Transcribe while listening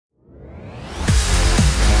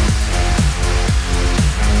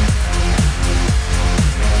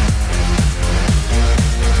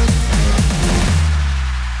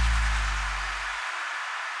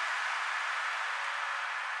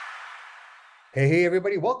Hey,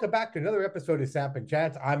 everybody. Welcome back to another episode of Samp and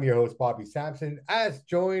Chance. I'm your host, Bobby Sampson, as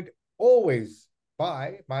joined always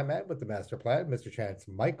by my man with the master plan, Mr. Chance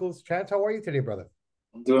Michaels. Chance, how are you today, brother?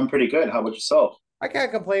 I'm doing pretty good. How about yourself? I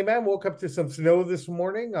can't complain, man. Woke up to some snow this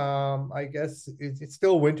morning. I guess it's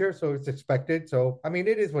still winter, so it's expected. So, I mean,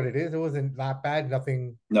 it is what it is. It wasn't that bad,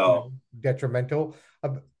 nothing, No. detrimental.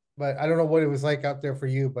 But I don't know what it was like out there for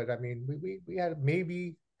you. But I mean, we had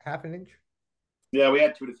maybe half an inch. Yeah, we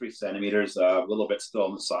had 2 to 3 centimeters, a little bit still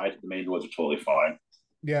on the side. The main roads are totally fine.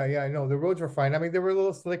 Yeah, I know. The roads were fine. I mean, they were a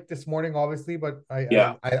little slick this morning, obviously, but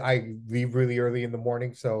Yeah, I leave really early in the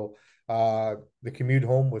morning, so the commute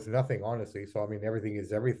home was nothing, honestly. So I mean, everything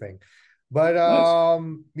is everything. But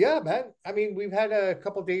nice. yeah, man. I mean, we've had a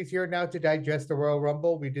couple days here now to digest the Royal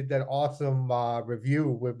Rumble. We did that awesome review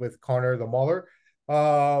with Connor the Mauler.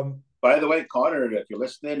 Um, By the way, Connor, if you're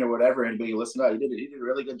listening or whatever, anybody listen to, he did a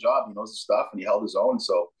really good job. He knows his stuff and he held his own.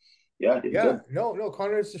 So yeah, he did Yeah, good. no,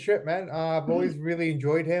 Connor's the shit, man. I've always really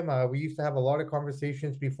enjoyed him. We used to have a lot of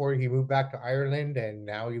conversations before he moved back to Ireland, and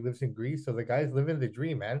now he lives in Greece. So the guy's living the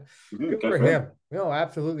dream, man. Good Good for for him. him. No,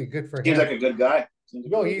 absolutely good for Seems him. like a good guy. Seems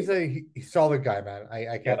like a No, really he's good guy. he's solid guy, man.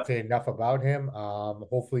 I can't Yeah. say enough about him.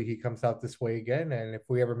 Hopefully he comes out this way again, and if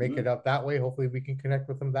we ever make Mhm. it out that way, hopefully we can connect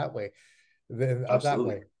with him that way, then that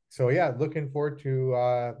Absolutely. way. So yeah, looking forward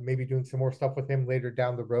to maybe doing some more stuff with him later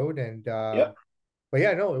down the road, and Yeah. but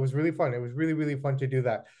yeah, no, it was really fun. It was really, really fun to do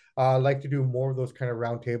that. I like to do more of those kind of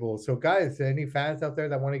round tables. So, guys, any fans out there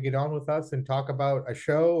that want to get on with us and talk about a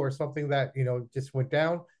show or something that just went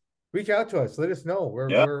down, reach out to us. Let us know. We're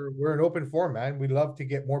Yeah. we're we're an open forum, man. We'd love to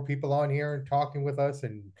get more people on here and talking with us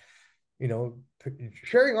and you know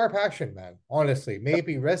sharing our passion, man. Honestly,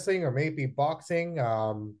 maybe wrestling or maybe boxing.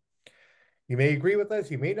 You may agree with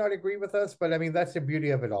us, you may not agree with us, but I mean that's the beauty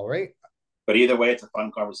of it all, right? But either way, it's a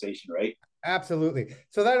fun conversation, right? Absolutely.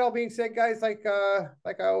 So that all being said, guys, like I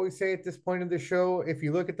always say at this point of the show, if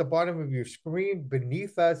you look at the bottom of your screen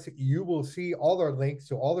beneath us, you will see all our links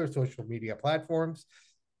to all our social media platforms,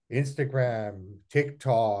 Instagram,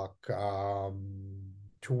 TikTok,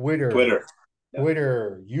 Twitter, Twitter, yeah,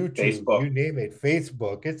 YouTube, Facebook. you name it,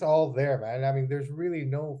 Facebook, it's all there, man. I mean, there's really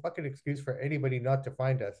no fucking excuse for anybody not to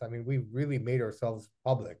find us. I mean, we really made ourselves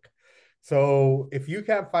public. So if you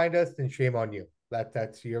can't find us, then shame on you.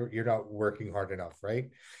 That's you're not working hard enough, right?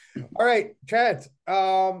 All right, Chad.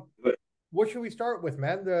 What should we start with,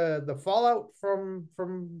 man? The fallout from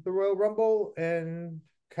the Royal Rumble and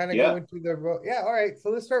kind of go Yeah. into yeah. All right, so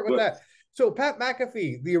let's start with Good. that. So Pat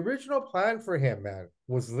McAfee, the original plan for him, man,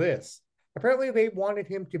 was this. Apparently, they wanted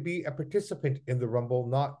him to be a participant in the Rumble,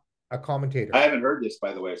 not a I commentator. haven't heard this,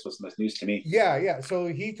 by the way, so it's nice news to me. Yeah. So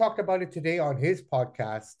he talked about it today on his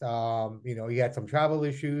podcast. He had some travel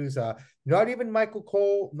issues. Not even Michael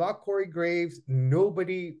Cole, not Corey Graves,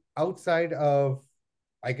 nobody outside of,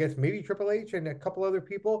 I guess, maybe Triple H and a couple other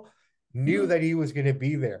people knew Mhm. that he was going to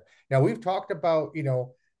be there. Now we've talked about,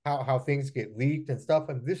 how things get leaked and stuff,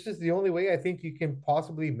 and this is the only way I think you can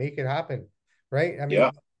possibly make it happen, right? I Yeah.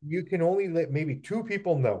 mean, you can only let maybe two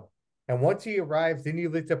people know, and once he arrives, then you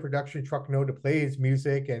let the production truck know to play his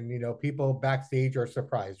music, and people backstage are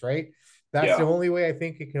surprised, right? That's the Yeah. only way I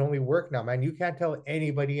think it can only work now, man. You can't tell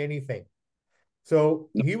anybody anything. So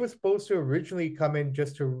he was supposed to originally come in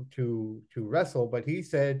just to wrestle, but he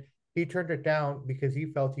said he turned it down because he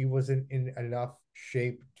felt he wasn't in enough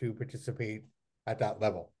shape to participate at that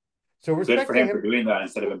level. So Good respect for to him for him. doing that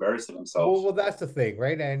instead of embarrassing himself. Well, that's the thing,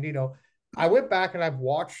 right? And I went back and I've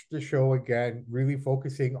watched the show again, really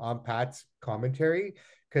focusing on Pat's commentary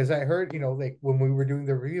because I heard, like when we were doing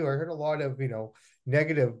the review, I heard a lot of,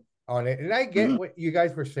 negative on it. And I get Mhm. what you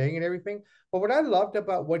guys were saying and everything, but what I loved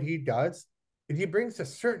about what he does is he brings a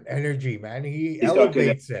certain energy, man. He He's got good.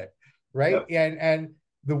 elevates it, right? Yep. And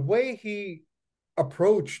the way he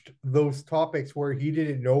approached those topics where he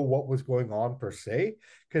didn't know what was going on per se,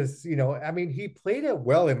 because I mean, he played it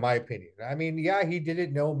well in my opinion. I mean, yeah, he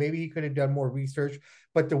didn't know, maybe he could have done more research,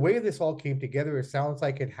 but the way this all came together, it sounds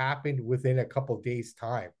like it happened within a couple days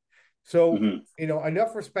time. So Hmm.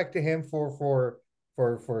 enough respect to him for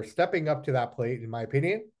stepping up to that plate, in my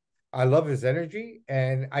opinion. I love his energy,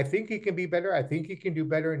 and I think he can be better. I think he can do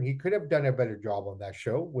better, and he could have done a better job on that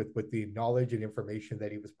show with the knowledge and information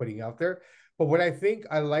that he was putting out there. But what I think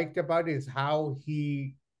I liked about it is how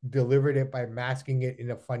he delivered it by masking it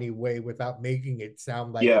in a funny way without making it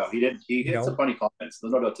sound like, Yeah, he did. He you did some know, funny comments.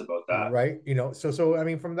 There's no doubts about that. right? So I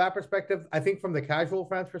mean, from that perspective, I think from the casual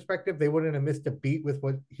fans' perspective, they wouldn't have missed a beat with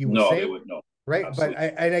what he was No, they saying, would no. right? But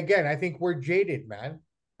Absolutely. and again, I think we're jaded, man.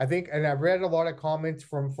 I think, and I've read a lot of comments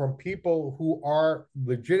from people who are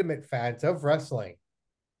legitimate fans of wrestling,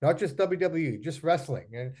 not just WWE, just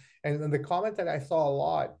wrestling. And the comment that I saw a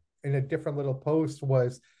lot in a different little post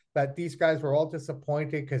was that these guys were all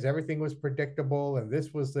disappointed because everything was predictable and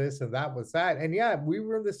this was this and that was that. And yeah, we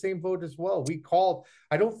were in the same boat as well. We called,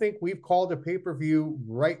 I don't think we've called a pay-per-view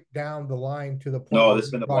right down the line to the point No, where this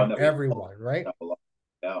has been we've the one got that we've called. everyone, right?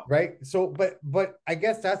 Yeah. Right. So, but I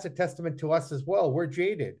guess that's a testament to us as well. We're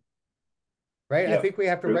jaded, right? I Yeah. think we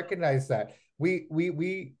have to True. recognize that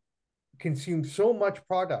we consume so much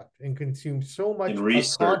product and consume so In much of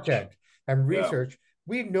research. content and Yeah. research.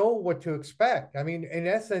 We know what to expect. I mean, in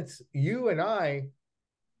essence, you and I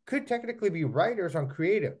could technically be writers on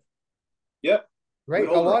creative, Yep. We right? A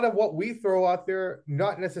hold it. lot of what we throw out there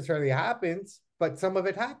not necessarily happens, but some of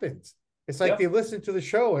it happens. It's like Yep. they listen to the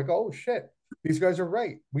show and go, oh shit, these guys are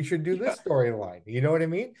right. We should do Yeah. this storyline. You know what I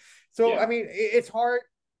mean? So, I Yeah. mean, it's hard.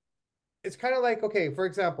 It's kind of like, okay, for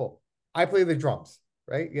example, I play the drums,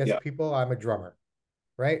 right? Yes, Yeah. people, I'm a drummer,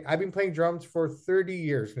 right? I've been playing drums for 30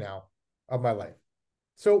 years now of my life.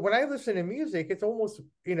 So when I listen to music, it's almost,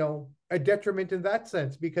 a detriment in that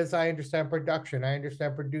sense because I understand production, I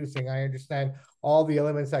understand producing, I understand all the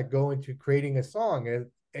elements that go into creating a song,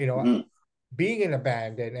 and Mhm. being in a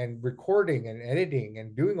band and recording and editing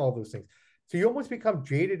and doing all those things. So you almost become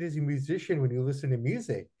jaded as a musician when you listen to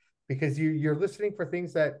music because you're listening for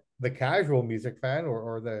things that the casual music fan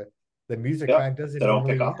or the music Yep. fan doesn't They don't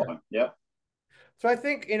normally pick up hear. on. Yep. So I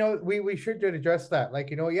think, we should address that.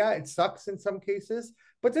 Like, yeah, it sucks in some cases,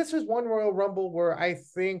 but this was one Royal Rumble where I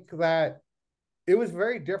think that it was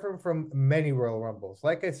very different from many Royal Rumbles.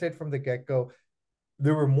 Like I said from the get-go,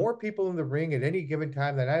 there were more people in the ring at any given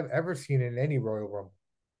time than I've ever seen in any Royal Rumble,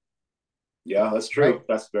 Yeah, that's right? true.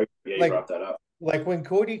 That's very, yeah, you Like brought that up. like when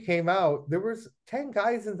Cody came out, there was 10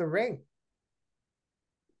 guys in the ring.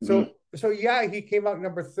 Hmm. So yeah, he came out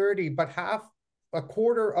number 30, but a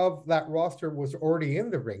quarter of that roster was already in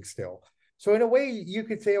the ring still. So in a way, you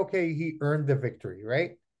could say, okay, he earned the victory,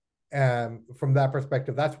 right? From that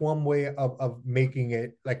perspective, that's one way of making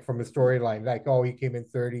it like from a storyline, like, oh, he came in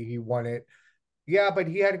 30, he won it. Yeah, but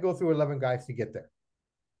he had to go through 11 guys to get there.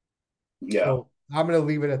 Yeah. So I'm gonna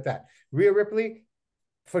leave it at that. Rhea Ripley,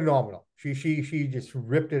 phenomenal. She just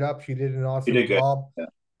ripped it up. She did an You awesome did good. job. Yeah.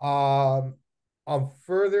 Um, on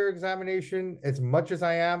further examination, as much as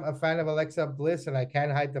I am a fan of Alexa Bliss, and I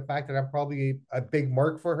can't hide the fact that I'm probably a big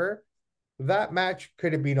mark for her, that match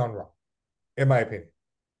could have been on Raw, in my opinion.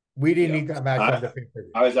 We didn't Yeah. need that match on the I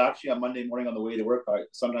pay-per-view. I was actually on Monday morning on the way to work. I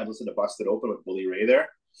sometimes listen to Busted Open with Bully Ray there.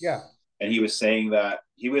 Yeah. And he was saying that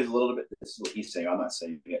he was a little bit, this is what he's saying, I'm not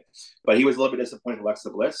saying it, but he was a little bit disappointed with Alexa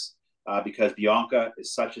Bliss because Bianca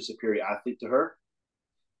is such a superior athlete to her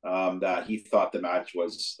that he thought the match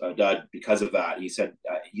was a dud because of that. He said,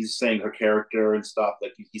 he's saying her character and stuff,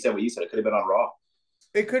 like he said what you said, it could have been on Raw.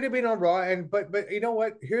 It could have been on Raw, and but you know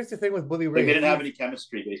what? Here's the thing with Bully Like Ray. they If didn't have you any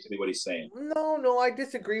chemistry, basically, what he's saying. No, I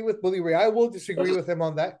disagree with Bully Ray. I will That's disagree just with him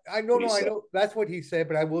on that. I know, what he no, I said. know that's what he said,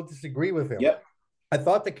 but I will disagree with him. Yep. I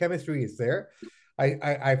thought the chemistry is there.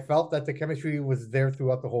 I felt that the chemistry was there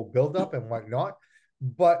throughout the whole buildup and whatnot.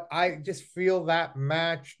 But I just feel that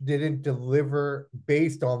match didn't deliver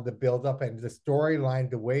based on the buildup and the storyline,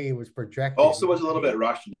 the way it was projected. Also You know was a what I little mean? bit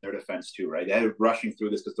rushed in their defense too, right? They had rushing through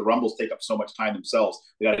this because the Rumbles take up so much time themselves.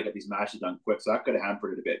 They got to get these matches done quick, so that could have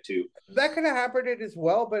hampered it a bit too. That could have happened it as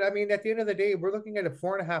well, but I mean, at the end of the day, we're looking at a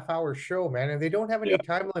 4.5 hour show, man, and they don't have Yeah. any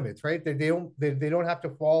time limits, right? They don't have to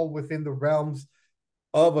fall within the realms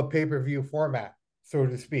of a pay-per-view format, so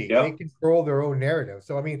to speak. They Yeah. control their own narrative.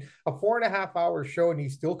 So I mean, a 4.5 hour show, and he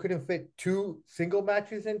still couldn't fit two single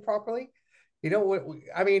matches in properly. You know what?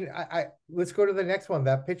 I mean, I let's go to the next one,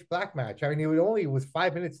 that pitch black match. I mean, it was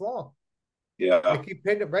 5 minutes long. Yeah. Like he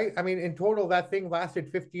pinned it right. I mean, in total, that thing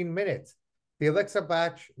lasted 15 minutes. The Alexa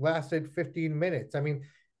match lasted 15 minutes. I mean,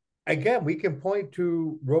 again, we can point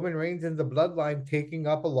to Roman Reigns and the Bloodline taking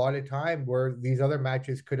up a lot of time where these other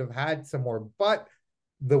matches could have had some more. But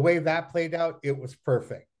the way that played out, it was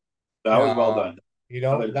perfect. That was well done.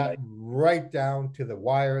 Other than That that, right down to the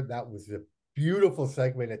wire. That was a beautiful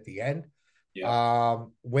segment at the end. yeah.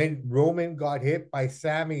 When Roman got hit by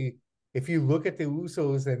Sammy, if you look at the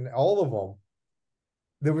Usos and all of them,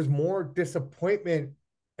 there was more disappointment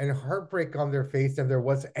and heartbreak on their face than there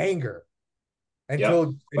was anger Yeah. until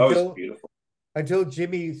That was until beautiful. until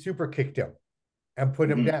Jimmy super kicked him and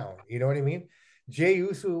put him Mm-hmm. down. You know what I mean? Jay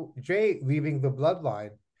leaving the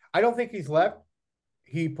bloodline. I don't think he's left.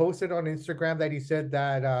 He posted on Instagram that he said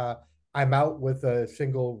that I'm out with a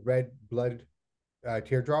single red blood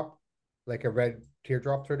teardrop, like a red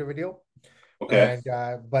teardrop sort of a deal. Okay.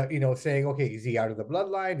 And but saying, okay, is he out of the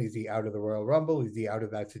bloodline? Is he out of the Royal Rumble? Is he out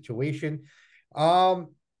of that situation?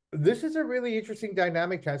 Um, This is a really interesting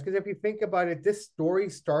dynamic, Chance, because if you think about it, this story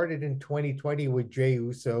started in 2020 with Jey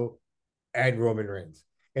Uso and Roman Reigns.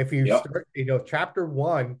 If you Yep. start, chapter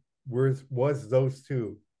one was those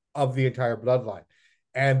two of the entire bloodline.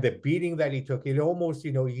 And the beating that he took, it almost,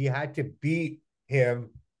 he had to beat him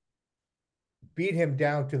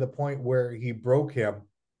down to the point where he broke him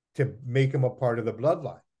to make him a part of the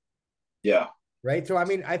bloodline. Yeah. Right. So, I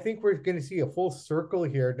mean, I think we're going to see a full circle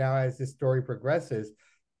here now as this story progresses,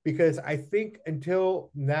 because I think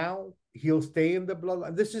until now, he'll stay in the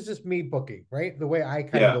bloodline. This is just me booking, right? The way I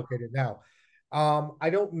kind of Yeah. look at it now. I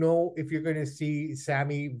don't know if you're going to see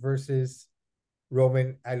Sammy versus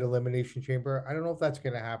Roman at Elimination Chamber. I don't know if that's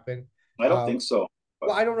going to happen. I don't Uh, think so. well,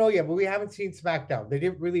 But I don't know yet, but we haven't seen SmackDown. They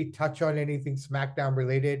didn't really touch on anything SmackDown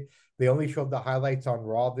related. They only showed the highlights on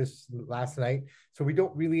Raw this last night. So we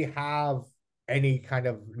don't really have any kind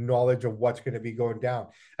of knowledge of what's going to be going down.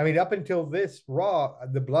 I mean, up until this Raw,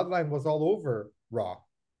 the bloodline was all over Raw.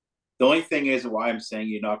 the only thing is why I'm saying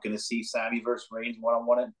you're not going to see Sammy versus Reigns one on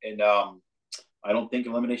one, and I don't think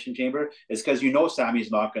Elimination Chamber is because Sammy's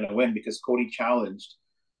not going to win because Cody challenged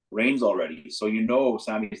Reigns already. So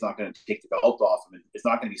Sammy's not going to take the belt off him. It's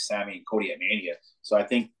not going to be Sammy and Cody at Mania. So I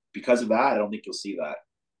think because of that, I don't think you'll see that.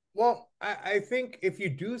 Well, I think if you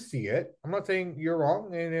do see it, I'm not saying you're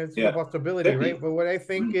wrong, and it's a Yeah, possibility, could right? be. But Mm-hmm.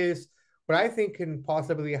 what I think can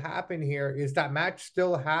possibly happen here is that match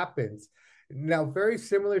still happens. Now, very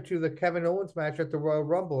similar to the Kevin Owens match at the Royal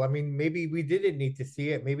Rumble. I mean, maybe we didn't need to see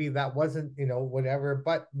it. Maybe that wasn't, whatever.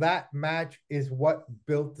 But that match is what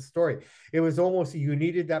built the story. It was almost you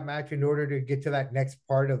needed that match in order to get to that next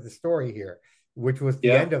part of the story here, which was the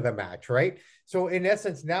Yeah, end of the match, right? So, in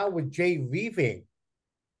essence, now with Jay leaving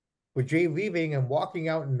and walking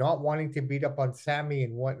out and not wanting to beat up on Sammy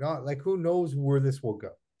and whatnot, like who knows where this will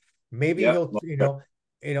go? Maybe yeah, he'll,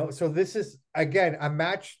 so this is again a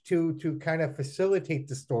match to kind of facilitate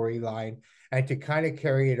the storyline and to kind of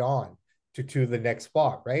carry it on to the next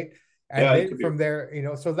spot, right? And yeah. It then could be. from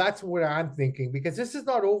there, so that's what I'm thinking because this is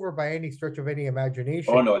not over by any stretch of any Oh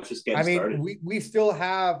imagination. no, it's just getting I mean, started. we still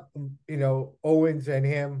have Owens and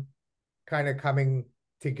him kind of coming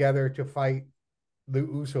together to fight the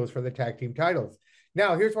Usos for the tag team titles.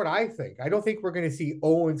 Now, here's what I think. I don't think we're going to see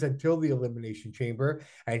Owens until the Elimination Chamber,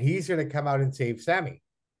 and he's going to come out and save Sammy,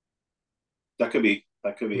 That could be.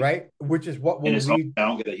 That could be right? Which is what in will his lead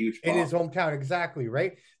hometown get a huge in his pop. hometown. Exactly,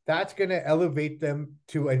 right? That's going to elevate them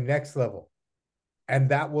to a next level. And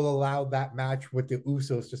that will allow that match with the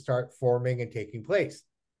Usos to start forming and taking place.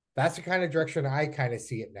 That's the kind of direction I kind of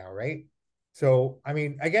see it now, right? So, I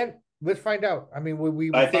mean, again, let's find out. I mean, we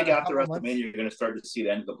I got think a after couple WrestleMania, months. you're going to start to see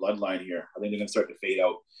the end of the bloodline here. I think they're going to start to fade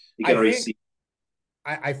out. You I can already think see.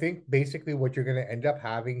 I think basically what you're going to end up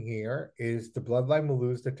having here is the Bloodline will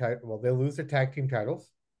lose the title. Well, they'll lose the tag team titles,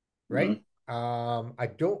 right? Mm-hmm. I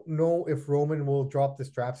don't know if Roman will drop the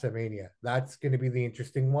straps at Mania. That's going to be the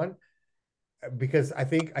interesting one because I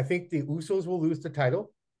think the Usos will lose the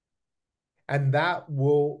title, and that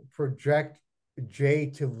will project Jay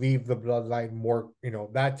to leave the Bloodline more.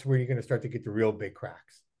 That's where you're going to start to get the real big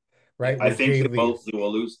cracks, Yeah, right? I Where think Jay they leaves.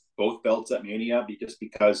 will lose both belts at Mania just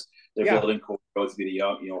because they're Yeah, building Cody Rhodes to be the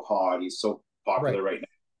young, hot. He's so right. popular right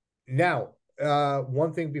Now,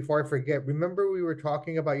 one thing before I forget, remember we were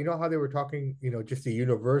talking about, how they were talking, just the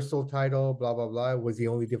universal title, blah, blah, blah, was the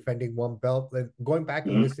only defending one belt. Then going back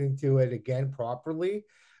now. and Mm-hmm. listening to it again properly,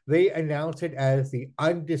 they announced it as the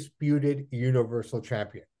undisputed universal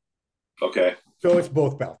champion. Okay, So it's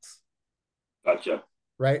both belts, gotcha.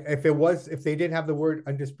 right? If they didn't have the word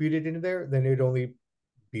undisputed in there, then it'd only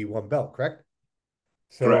be one belt, correct?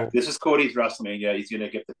 Correct. So This is Cody's WrestleMania. He's going to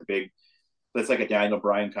get the big. That's like a Daniel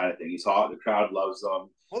Bryan kind of thing. He's hot. The crowd loves him.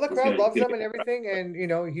 well, the He's crowd gonna. He's loves gonna him get and the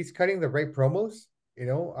everything, and he's cutting the right promos.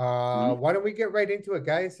 mm-hmm. Why don't we get right into it,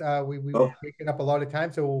 guys? We've Oh, taken up a lot of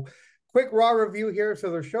time, so quick raw review here.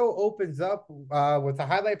 So the show opens up with a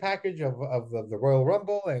highlight package of the Royal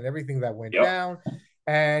Rumble and everything that went yep. down,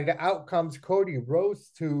 and out comes Cody Rhodes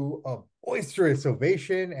to a boisterous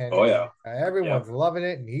ovation, Oh and yeah. everyone's Yep. loving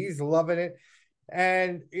it, and he's loving it.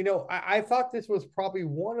 And I thought this was probably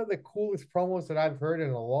one of the coolest promos that I've heard in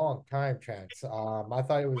a long time, Chance. I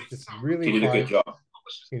thought it was just really He did a good fun.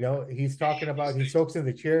 job. He's talking about he soaks in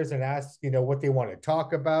the chairs and asks, what they want to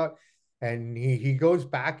talk about. And he goes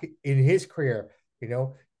back in his career,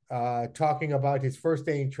 talking about his first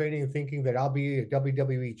day in training, thinking that I'll be a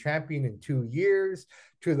WWE champion in 2 years,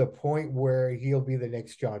 to the point where he'll be the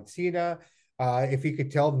next John Cena. If he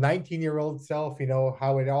could tell 19-year-old self,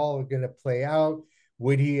 how it all is going to play out,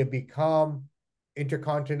 would he have become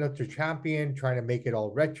Intercontinental Champion, trying to make it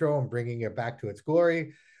all retro and bringing it back to its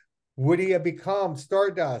glory? Would he have become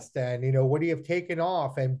Stardust, and would he have taken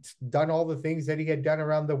off and done all the things that he had done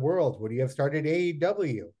around the world? Would he have started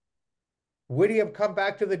AEW? Would he have come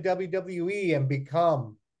back to the WWE and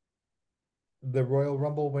become the Royal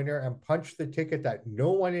Rumble winner and punched the ticket that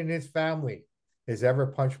no one in his family has ever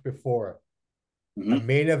punched before? A Mm-hmm.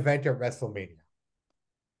 main event at WrestleMania.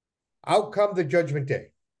 Out come the Judgment Day,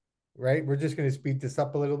 right? We're just going to speed this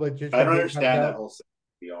up a little bit. I Judgment don't Day comes understand that out. whole thing,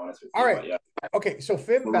 to be honest with All you, right. but yeah, Okay. So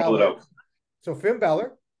Finn we'll roll it Balor. out. So Finn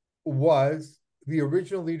Balor was the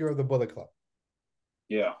original leader of the Bullet Club.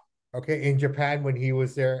 Yeah. Okay, in Japan when he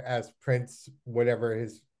was there as Prince, whatever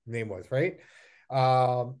his name was, right?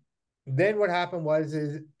 Um, then what happened was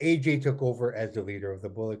is AJ took over as the leader of the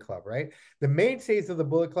Bullet Club, right? The mainstays of the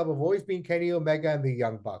Bullet Club have always been Kenny Omega and the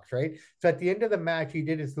Young Bucks, right? So at the end of the match, he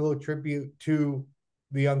did his little tribute to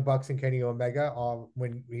the Young Bucks and Kenny Omega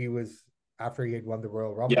when he was after he had won the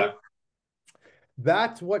Royal Yeah. Rumble.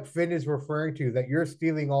 That's what Finn is referring to, that you're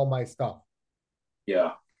stealing all my stuff.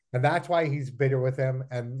 Yeah. And that's why he's bitter with him.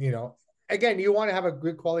 And again, you want to have a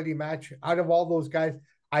good quality match. Out of all those guys,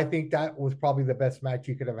 I think that was probably the best match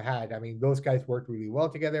you could have had. I mean, those guys worked really well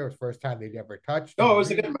together. It was the first time they'd ever touched in No, the it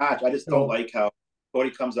was a ring. good match. I just don't So like how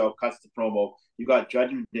Cody comes out, cuts the promo. You got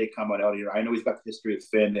Judgment Day coming out here. I know he's got the history with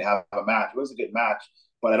Finn. They have a match. It was a good match,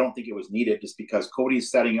 but I don't think it was needed just because Cody's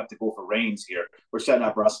setting up to go for Reigns here. We're setting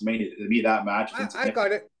up WrestleMania. To me, that match is I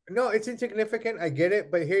got insignificant. it. No, it's insignificant. I get it.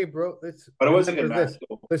 But hey, bro, let's But it was a remember good match, this.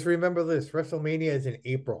 though. Let's remember this. WrestleMania is in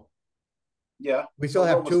April. Yeah. We still But we're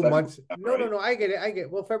have almost 2 months. February, No, no, right? no. I get it. I get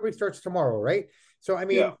it. Well, February starts tomorrow, right? So, I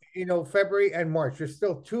Yeah. mean, February and March, there's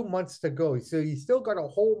still 2 months to go. So, you still got a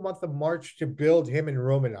whole month of March to build him and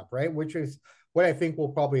Roman up, right? Which is what I think will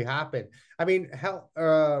probably happen. I mean,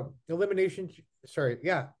 sorry,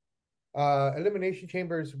 yeah. Elimination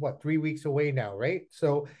Chamber is what, 3 weeks away now, right?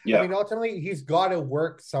 So, I Yeah. mean, ultimately, he's got to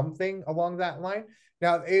work something along that line.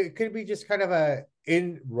 Now, it could be just kind of a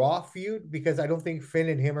in Raw feud because I don't think Finn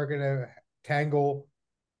and him are going to tangle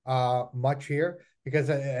much here because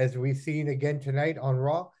as we've seen again tonight on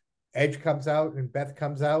Raw, Edge comes out and Beth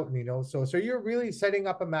comes out, and so you're really setting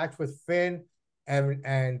up a match with Finn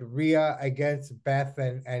and Rhea against Beth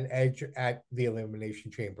and Edge at the Elimination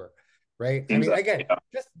Chamber, right? I Seems mean, like, again,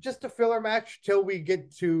 yeah. just a filler match till we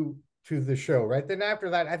get to the show, right? Then after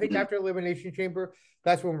that, I think after Elimination Chamber,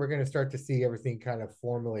 that's when we're going to start to see everything kind of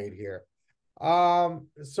formulate here.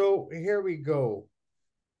 So here we go.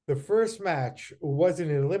 The first match was an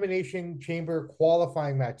Elimination Chamber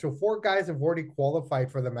qualifying match. So 4 guys have already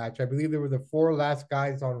qualified for the match. I believe there were the 4 last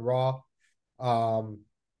guys on Raw. Um,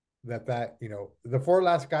 the 4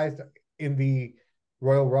 last guys in the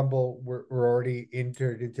Royal Rumble were already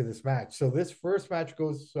entered into this match. So this first match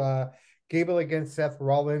goes Gable against Seth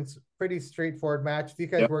Rollins. Pretty straightforward match. These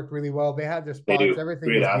guys Yeah. worked really well. They had their They spots. do. Everything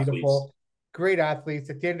Great was athletes. beautiful. Great athletes.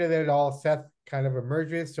 At the end of it all, Seth kind of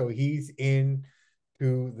emerges. So he's in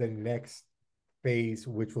to the next phase,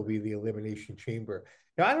 which will be the Elimination Chamber.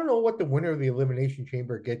 Now, I don't know what the winner of the Elimination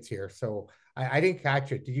Chamber gets here. So I didn't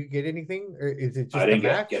catch it. Did you get anything? Or is it I just a didn't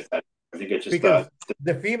get match? that. I think it's just Because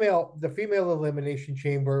the female elimination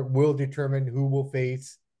chamber will determine who will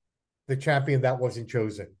face the champion that wasn't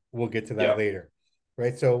chosen. We'll get to that yeah. later,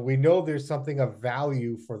 right? So we know there's something of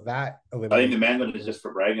value for that I think the elimination man one is chamber. just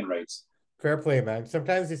for bragging rights. Fair play, man.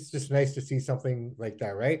 Sometimes it's just nice to see something like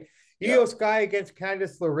that, right? Yeah. Io Sky against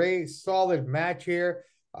Candice LeRae, solid match here.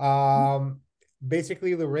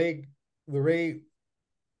 Basically, LeRae.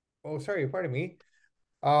 Oh, sorry, pardon me.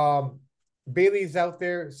 Um, Bailey's out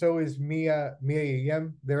there. So is Mia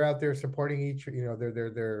Yim. They're out there supporting each.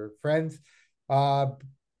 They're friends. Uh,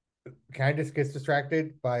 Candice gets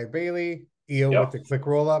distracted by Bailey. Io with Yeah. the quick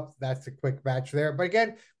roll up. That's a quick match there. But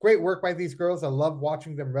again, great work by these girls. I love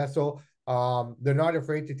watching them wrestle. They're not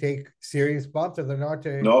afraid to take serious bumps, and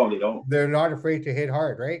No, they don't. they're not afraid to hit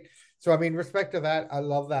hard, right? So I mean, respect to that. I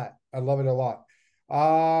love that. I love it a lot.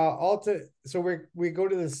 So we go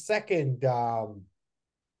to the second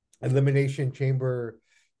Elimination Chamber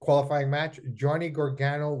qualifying match. Johnny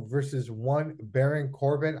Gargano versus one Baron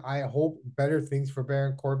Corbin. I hope better things for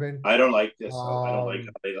Baron Corbin. I don't like this. I don't like Um,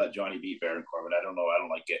 how they let Johnny beat Baron Corbin. I don't know. I don't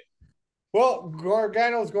like it. well,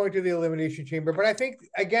 Gargano's going to the Elimination Chamber, but I think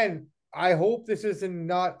again, I hope this is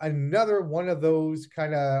not another one of those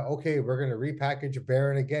kind of okay. We're going to repackage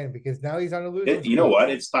Baron again because now he's on a losing You know streak. what?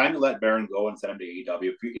 It's time to let Baron go and send him to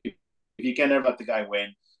AEW. If you can never let the guy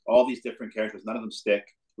win, all these different characters, none of them stick.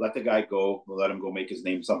 Let the guy go. We'll let him go make his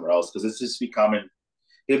name somewhere else because it's just becoming.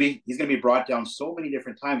 He's going to be brought down so many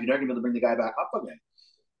different times. You're not going to be able to bring the guy back up again.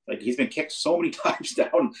 Like he's been kicked so many times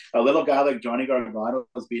down. A little guy like Johnny Gargano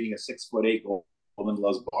was beating a 6'8" Golden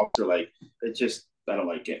Gloves boxer. Like it's just I don't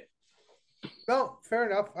like it. No, fair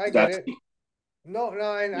enough. I get That's it. No,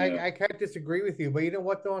 no, and yeah, I can't disagree with you. But you know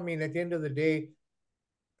what, though? I mean, at the end of the day,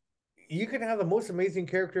 you can have the most amazing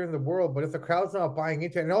character in the world, but if the crowd's not buying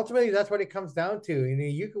into it, and ultimately that's what it comes down to. You know,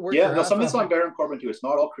 you can work yeah. your No, ass some of it's off. on Baron Corbin too. It's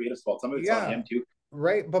not all Creative's fault. Some of it's on Yeah, him too.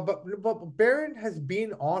 right. But Baron has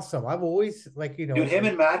been awesome. I've always like, Dude, him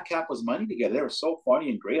and Madcap was money together. They were so funny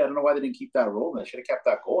and great. I don't know why they didn't keep that rolling. They should have kept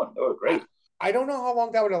that going. They were I, great. I don't know how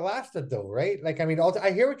long that would have lasted though, right? Like, I mean,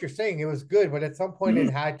 I hear what you're saying. It was good, but at some point it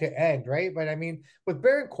Mm-hmm. had to end, right? But I mean, with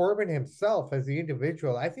Baron Corbin himself as the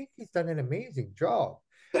individual, I think he's done an amazing job.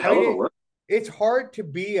 The I hell mean, of a work. it's hard to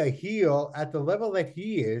be a heel at the level that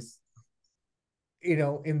he is,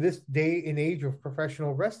 in this day and age of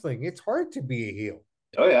professional wrestling. It's hard to be a heel,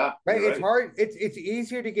 Oh yeah, right? you're It's right. hard. It's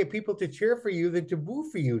easier to get people to cheer for you than to boo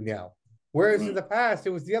for you now. Whereas in Mm-hmm. the past,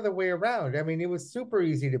 it was the other way around. I mean, it was super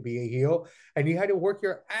easy to be a heel, and you had to work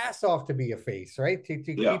your ass off to be a face, right?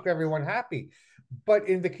 To Yeah. keep everyone happy. But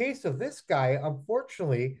in the case of this guy,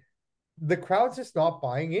 unfortunately, the crowd's just not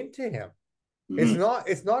buying into him. It's Mm-hmm. not.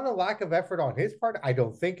 It's not a lack of effort on his part. I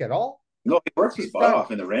don't think at all. No, he works his He's butt done.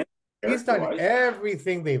 off in the ring, He's character done wise.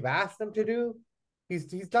 everything they've asked him to do. He's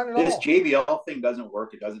done it This all. JBL thing doesn't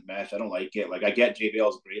work. It doesn't mesh. I don't like it. Like I get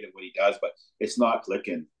JBL's great at what he does, but it's not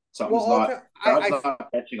clicking. Well, Something's not. also, Crowd's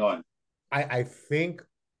not catching on. I think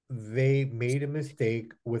they made a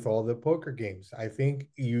mistake with all the poker games. I think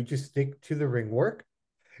you just stick to the ring work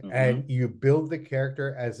Mm-hmm. and you build the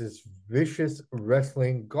character as this vicious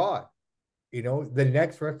wrestling god. The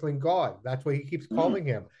next wrestling god. That's what he keeps Mm-hmm. calling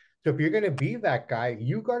him. So if you're going to be that guy,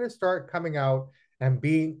 you got to start coming out and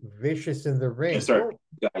being vicious in the And ring. start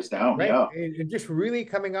Don't guys down. right Yeah. and just really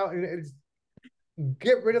coming out and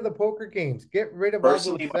get rid of the poker games. Get rid of all those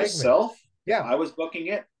Personally, segments. myself, if Yeah, I was booking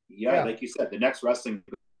it, yeah, yeah. like you said, the next wrestling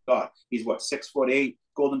god, he's what 6'8",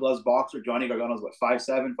 Golden Gloves boxer. Johnny Gargano's what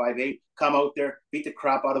 5'7", 5'8". Come out there, beat the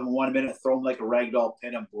crap out of him in 1 minute, throw him like a rag doll,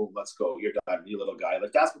 pin him, boom, let's go. You're done, you little guy.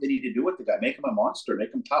 Like that's what they need to do with the guy. Make him a monster,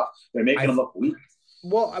 make him tough. They're making I him look weak.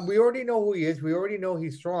 Well, we already know who he is. We already know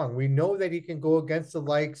he's strong. We know that he can go against the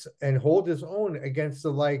likes and hold his own against the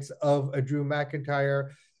likes of a Drew McIntyre,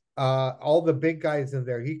 all the big guys in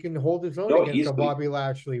there. He can hold his own No, against a easily. Bobby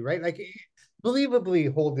Lashley, right? Like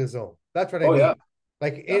believably hold his own. That's what I Oh yeah, mean.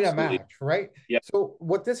 Like in a absolutely. match, right? Yeah, So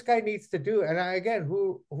what this guy needs to do, and again,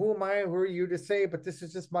 who am I? Who are you to say? But this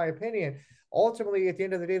is just my opinion. Ultimately, at the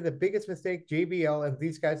end of the day, the biggest mistake JBL and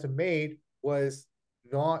these guys have made was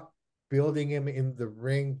not building him in the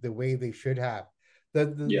ring the way they should have.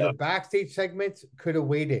 The yeah, backstage segments could have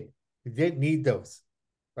waited. You didn't need those,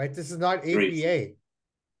 right? This is not great. APA,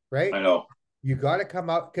 right? I know. You got to come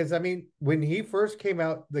out because I mean, when he first came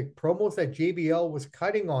out, the promos that JBL was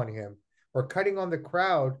cutting on him or cutting on the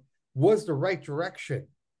crowd was the right direction.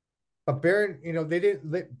 But Baron, they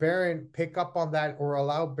didn't let Baron pick up on that or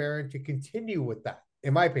allow Baron to continue with that,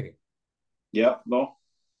 in my opinion. Yeah, no,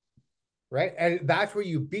 Right? And that's where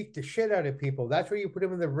you beat the shit out of people. That's where you put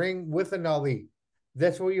him in the ring with an Ali.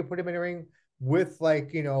 That's where you put him in the ring with,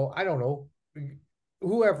 like, I don't know,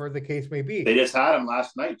 whoever the case may they be. just had him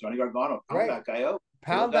last night. Johnny Gargano, pound Right? that guy out. Real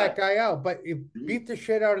Pound that bad. guy out, but Mm-hmm. beat the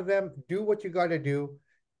shit out of them. Do what you got to do,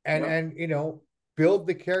 and Yeah, build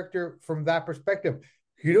the character from that perspective.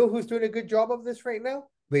 You know who's doing a good job of this right now?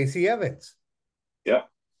 Lacey Evans. yeah,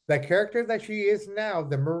 That character that she is now,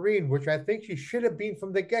 the Marine, which I think she should have been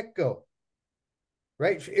from the get go,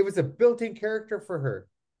 right? It was a built in character for her.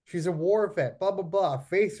 She's a war vet, blah, blah, blah.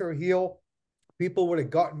 Face or heel, people would have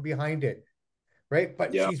gotten behind it, right?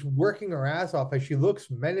 But yeah. she's working her ass off as she looks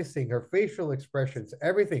menacing, her facial expressions,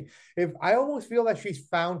 everything. If I almost feel that she's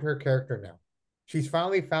found her character now, she's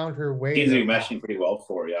finally found her way Seems and to her be path, meshing pretty well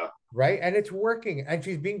for her, yeah. right? And it's working. And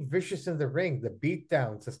she's being vicious in the ring, the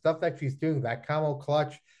beatdowns, the stuff that she's doing, that camel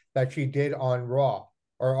clutch that she did on Raw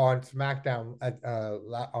or on SmackDown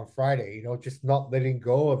on Friday, just not letting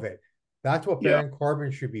go of it. That's what Yeah, Baron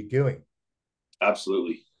Corbin should be doing,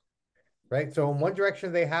 absolutely. right? So in one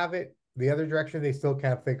direction they have it, the other direction they still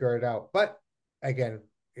can't figure it out. But again,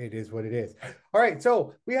 it is what it is. All right,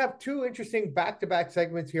 so we have two interesting back-to-back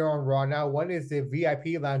segments here on Raw now. One is the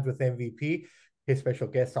VIP Lounge with MVP, his special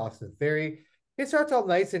guest Austin Theory. It starts all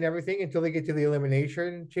nice and everything until they get to the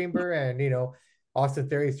Elimination Chamber, and Austin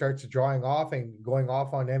Theory starts drawing off and going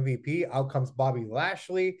off on MVP. Out comes Bobby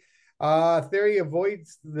Lashley. Theory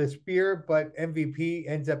avoids the spear, but MVP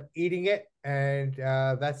ends up eating it, and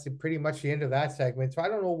that's pretty much the end of that segment. So I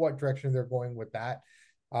don't know what direction they're going with that.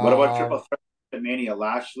 What about triple Um, threat at Mania?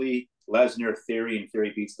 Lashley, Lesnar, Theory, and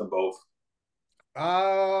Theory beats them both.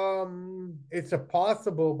 it's a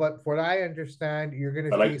possible, but what I understand, you're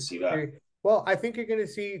gonna I'd like to see. see that. Well, I think you're gonna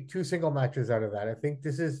see two single matches out of that. I think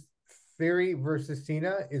this is Theory versus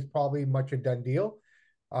Cena is probably much a done deal.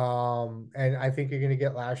 And I think you're going to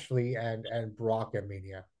get Lashley and Brock at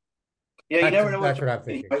Mania. Yeah, you never know with That's what I'm he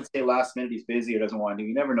thinking. might say last minute he's busy or doesn't want to.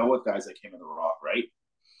 You never know with guys that came in the Rock, right?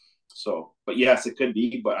 So, but yes, it could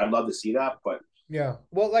be. But I'd love to see that. But Yeah.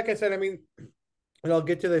 Well, like I said, I mean, and I'll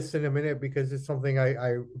get to this in a minute because it's something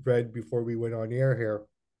I read before we went on air here.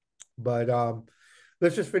 But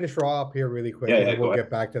let's just finish Raw up here really quick, yeah, and then yeah, we'll go ahead.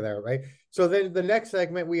 get back to that, right? So then the next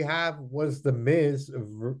segment we have was the Miz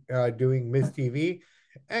doing Miz TV,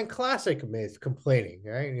 and classic Miz complaining,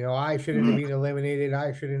 right? You know, I shouldn't have Mm-hmm. been eliminated.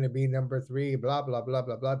 I shouldn't have been number three. Blah blah blah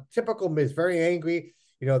blah blah. Typical Miz, very angry.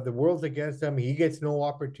 You know, the world's against him. He gets no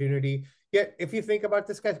opportunity. Yet, if you think about it,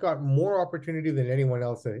 this guy's got more opportunity than anyone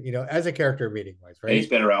else, you know, as a character meeting wise, And he's right?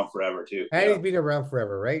 been around forever too. And Yeah, he's been around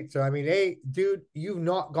forever, right? So I mean, hey, dude, you've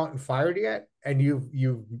not gotten fired yet, and you've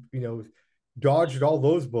you know dodged all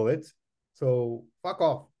those bullets. So fuck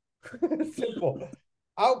off. Simple.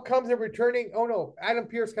 Out comes a returning. Oh no, Adam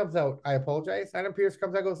Pierce comes out. I apologize. Adam Pierce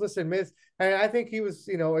comes out, goes, listen, Miss, and I think he was,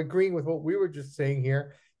 you know, agreeing with what we were just saying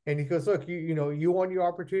here. And he goes, look, you know, you won your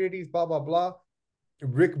opportunities, blah blah blah.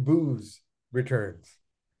 Rick Boogs returns.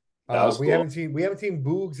 that was cool. We haven't seen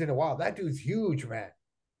Boogs in a while. That dude's huge, man.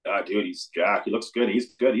 Dude, he's Jack. He looks good.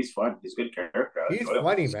 He's good. He's fun. He's a good character. I He's enjoy him.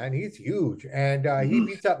 funny, man. He's huge. And he Mm-hmm.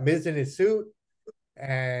 beats up Miz in his suit.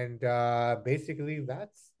 And basically,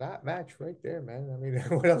 that's that match right there, man. I mean,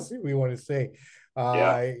 what else do we want to say?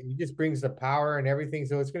 Yeah, He just brings the power and everything.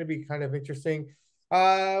 So it's going to be kind of interesting.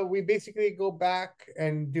 We basically go back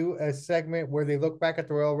and do a segment where they look back at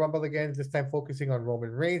the Royal Rumble again, this time focusing on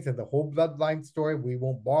Roman Reigns and the whole bloodline story. We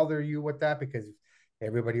won't bother you with that because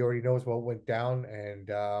everybody already knows what went down. And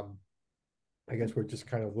I guess we're just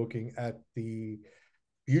kind of looking at the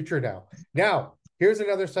future now. Now, here's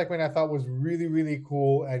another segment I thought was really, really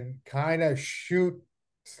cool and kind of shoot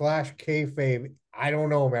slash kayfabe. I don't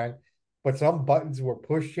know, man, but some buttons were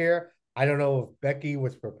pushed here. I don't know if Becky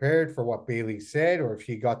was prepared for what Bailey said or if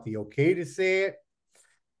she got the okay to say it.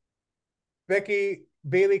 Becky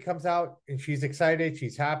Bailey comes out and she's excited.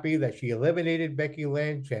 She's happy that she eliminated Becky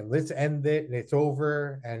Lynch and let's end it and it's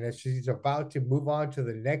over. And as she's about to move on to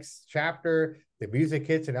the next chapter, the music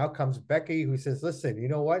hits and out comes Becky who says, listen, you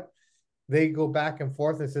know what? They go back and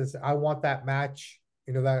forth and says, I want that match,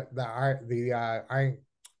 you know, the iron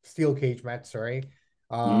steel cage match, sorry,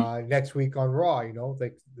 mm-hmm. next week on Raw, you know,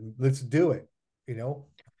 like let's do it, you know.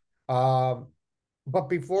 Um, but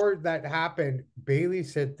before that happened, Bailey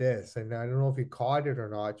said this, and I don't know if he caught it or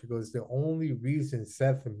not. She goes, the only reason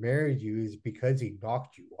Seth married you is because he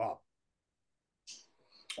knocked you up.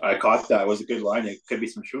 I caught that. It was a good line. It could be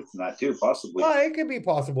some truth in that too, possibly. Well, it could be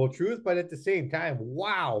possible truth, but at the same time,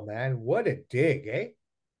 wow, man, what a dig, eh?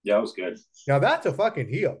 Yeah, it was good. Now that's a fucking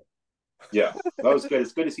heel. Yeah, that was good.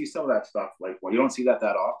 It's good to see some of that stuff. Like, well, you don't see that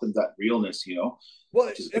often. That realness, Well,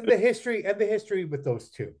 which is and good. the history with those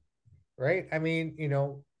two, right? I mean, you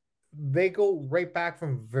know, they go right back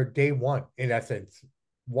from day one, in essence,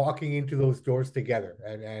 walking into those doors together,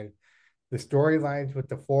 and the storylines with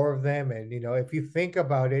the four of them, and you know, if you think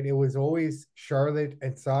about it, it was always Charlotte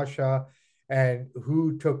and Sasha, and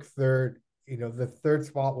who took third. You know, the third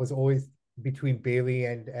spot was always between Bailey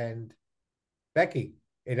and Becky,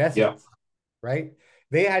 in Yeah, essence, right?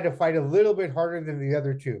 They had to fight a little bit harder than the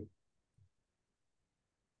other two,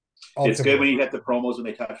 it's good when ultimately. you get the promos when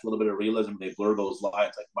they touch a little bit of realism. They blur those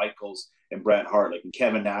lines, like Michaels and Bret Hart, like when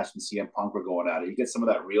Kevin Nash and CM Punk were going at it. You get some of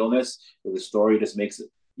that realness where the story just makes it.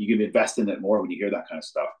 You can invest in it more when you hear that kind of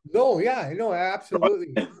stuff. No, yeah, no,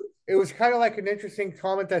 absolutely. It was kind of like an interesting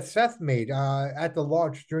comment that Seth made at the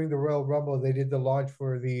launch during the Royal Rumble. They did the launch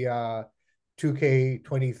for the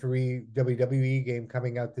 2K23 WWE game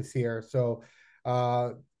coming out this year. So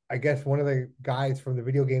uh, I guess one of the guys from the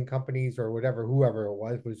video game companies or whatever, whoever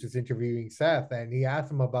it was just interviewing Seth, and he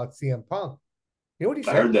asked him about CM Punk. You know what he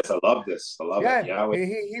I said? heard this. I love this. I love it. Yeah, Yeah,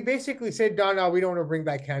 he basically said, "No, no, we don't want to bring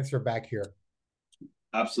that cancer back here."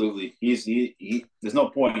 absolutely. He. There's no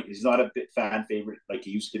point. He's not a bit fan favorite like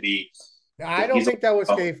he used to be. I don't He's think that was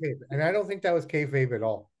oh, kayfabe, and I don't think that was kayfabe at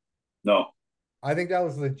all. no. I think that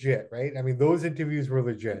was legit, right? I mean, those interviews were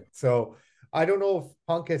legit. So I don't know if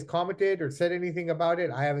Punk has commented or said anything about it.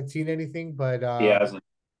 I haven't seen anything, but He hasn't.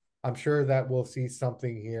 I'm sure that we'll see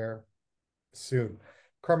something here soon.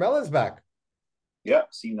 Carmella's back. Yeah,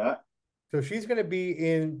 seen that. So she's going to be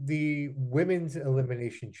in the women's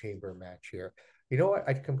elimination chamber match here. You know what?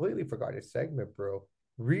 I completely forgot a segment, bro.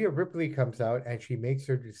 Rhea Ripley comes out and she makes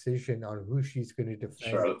her decision on who she's going to defend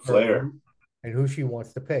Charlotte Flair. and who she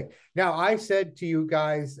wants to pick. Now, I said to you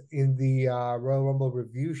guys in the Royal Rumble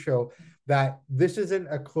review show that this isn't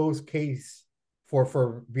a close case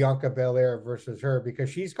for Bianca Belair versus her, because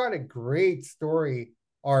she's got a great story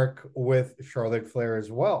arc with Charlotte Flair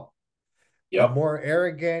as well. A Yep. more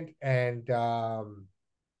arrogant and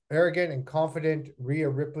confident Rhea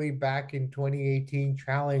Ripley back in 2018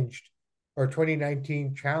 challenged, or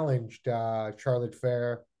 2019 challenged Charlotte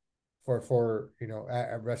Flair for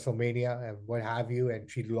at WrestleMania and what have you, and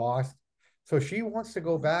she lost. So she wants to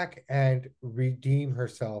go back and redeem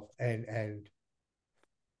herself, and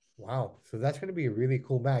wow, so that's going to be a really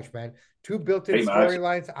cool match, man. Two built-in Great match.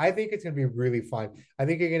 storylines. I think it's going to be really fun. I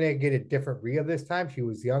think you're going to get a different Rhea this time. She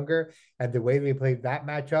was younger, and the way they played that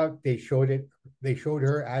match out, they showed it. They showed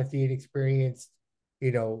her as the inexperienced,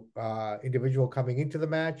 individual coming into the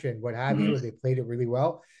match and what have you, Mm-hmm. and they played it really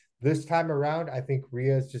well. This time around, I think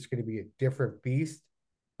Rhea is just going to be a different beast.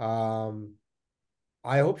 Um,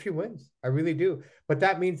 I hope she wins. I really do. But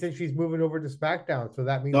that means that she's moving over to SmackDown. So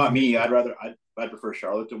that means Not me. I'd prefer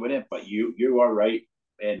Charlotte to win it, but you are right,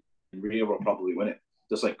 and Rhea will probably win it,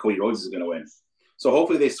 just like Cody Rhodes is going to win. So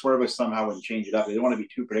hopefully they swerve us somehow and change it up. They don't want to be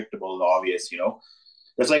too predictable and obvious, you know.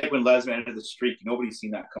 It's like when Lesnar entered the streak, nobody's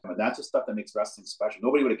seen that coming. That's the stuff that makes wrestling special.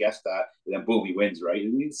 Nobody would have guessed that, and then boom, he wins, right?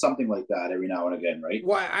 It needs something like that every now and again, right?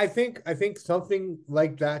 Well, I think something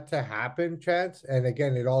like that to happen, Chance. And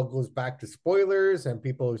again, it all goes back to spoilers and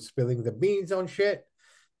people spilling the beans on shit.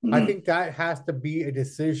 I Mm-hmm. think that has to be a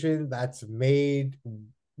decision that's made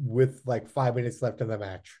with like 5 minutes left in the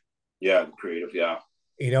match. Yeah, creative. Yeah,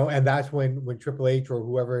 And that's when Triple H or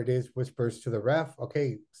whoever it is whispers to the ref,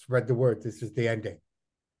 okay, spread the word. This is the ending.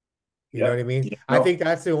 You know yeah. what I mean? You I know, think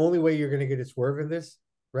that's the only way you're going to get a swerve in this,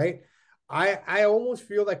 right? I almost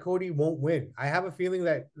feel that Cody won't win. I have a feeling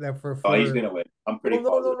that for oh, he's for gonna win. I'm pretty well, no,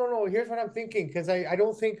 no, positive. no, no. Here's what I'm thinking, because I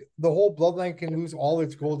don't think the whole bloodline can lose all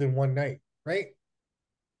its gold in one night, right?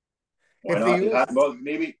 Why If they not? It lose, had, well,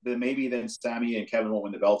 maybe then Sammy and Kevin won't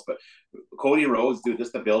win the belts, but Cody Rhodes, dude,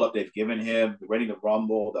 just the build up they've given him, ready to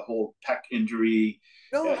rumble, the whole tech injury.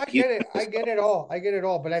 no, I He's get it. I get it all. I get it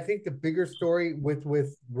all. But I think the bigger story with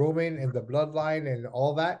Roman and the bloodline and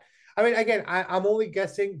all that. I mean, again, I'm only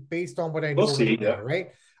guessing based on what I we'll know see. right now, Yeah.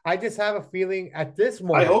 right? I just have a feeling at this I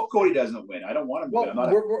moment. hope Cody doesn't win. I don't want him to win. Well,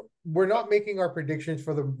 I'm not a we're not making our predictions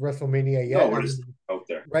for the WrestleMania no. yet. I We're just mean, out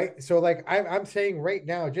there. right? So like I'm saying right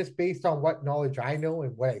now, just based on what knowledge I know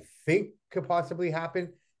and what I think could possibly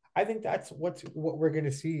happen, I think that's what we're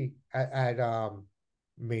gonna see at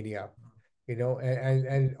Mania. And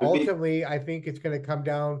Maybe ultimately I think it's gonna come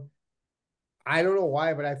down. I don't know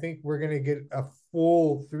why, but I think we're gonna get a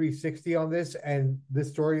full 360 on this, and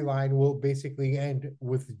this storyline will basically end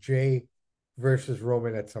with Jay versus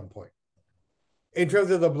Roman at some point in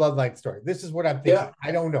terms of the bloodline story. This is what I'm yeah. thinking.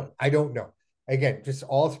 I don't know. I don't know. Again, just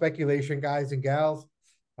all speculation, guys and gals.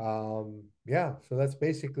 Yeah, so that's We'll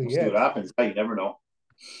basically see what it. happens. Yeah, you never know.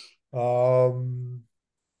 Um,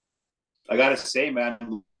 I gotta say, man,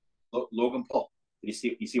 Logan Paul. Did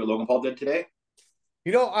you see what Logan Paul did today?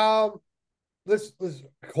 you know, um, let's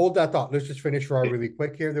hold that thought. Let's just finish Raw Okay. really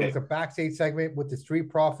quick here. There was a backstage segment with the Street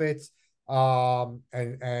Profits, and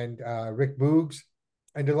Rick Boogs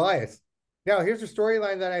and Elias. Now, here's a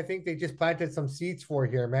storyline that I think they just planted some seeds for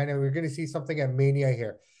here, man, and we're going to see something at Mania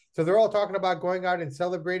here. So they're all talking about going out and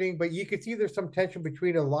celebrating, but you could see there's some tension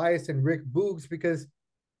between Elias and Rick Boogs, because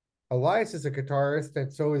Elias is a guitarist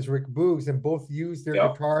and so is Rick Boogs, and both use their Yeah,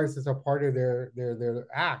 guitars as a part of their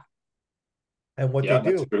act and what they yeah,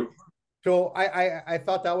 that's do. true. So I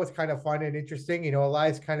thought that was kind of fun and interesting.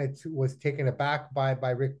 Elias kind of was taken aback by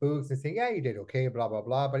Rick Boogs and saying, "Yeah, you did okay, blah blah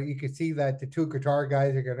blah." But you could see that the two guitar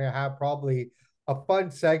guys are going to have probably a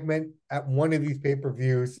fun segment at one of these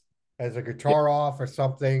pay-per-views as a Yeah, guitar off or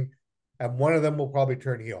something, and one of them will probably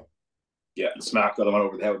turn heel. yeah, and smack the other one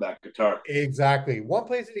over the head with that guitar. Exactly. One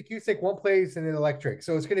plays an acoustic, one plays an electric.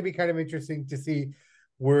 So it's going to be kind of interesting to see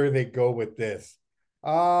where they go with this.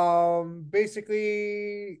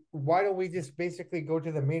 Basically, why don't we just basically go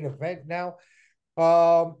to the main event now?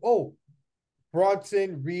 Oh,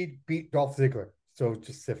 Bronson Reed beat Dolph Ziggler. So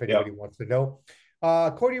just if Yeah, anybody wants to know.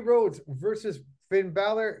 Cody Rhodes versus Finn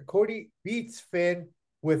Balor. Cody beats Finn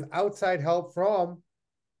with outside help from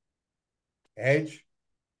Edge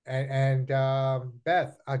and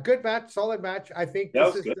Beth. A good match, solid match. that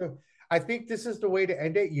was good. I think this is the way to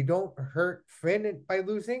end it. You don't hurt Finn by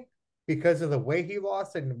losing because of the way he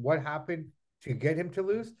lost and what happened to get him to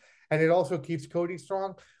lose, and it also keeps Cody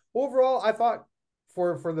strong. Overall, I thought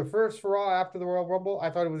for the first Raw after the Royal Rumble, I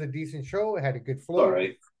thought it was a decent show. It had a good All flow.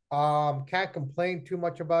 right. Can't complain too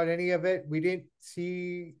much about any of it. We didn't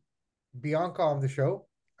see Bianca on the show,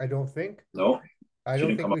 I don't think. No, I she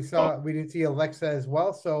don't didn't think come up. No. we didn't see Alexa as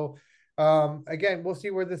well. So Again, we'll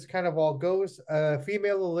see where this kind of all goes.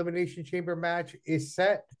 Female elimination chamber match is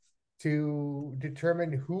set to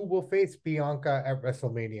determine who will face Bianca at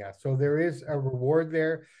WrestleMania. So there is a reward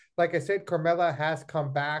there. Like I said, Carmella has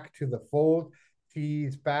come back to the fold.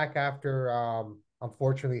 She's back after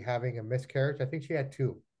unfortunately having a miscarriage. I think she had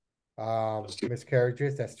two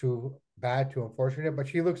miscarriages. That's too bad, too unfortunate. But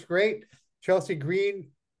she looks great. Chelsea Green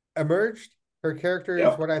emerged. Her character is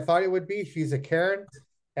Yep. what I thought it would be. She's a Karen,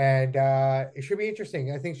 and it should be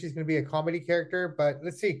interesting. I think she's going to be a comedy character, but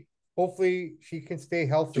let's see. Hopefully, she can stay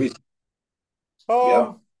healthy.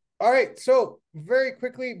 Yeah. All right. So very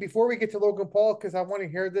quickly before we get to Logan Paul, because I want to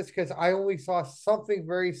hear this because I only saw something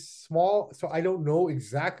very small, so I don't know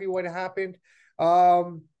exactly what happened.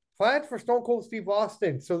 Um, Plans for Stone Cold Steve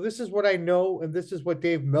Austin. So this is what I know, and this is what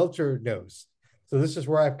Dave Meltzer knows. So this is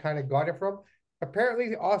where I've kind of got it from.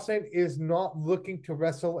 Apparently, Austin is not looking to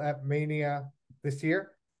wrestle at Mania this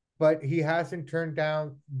year, but he hasn't turned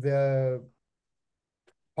down the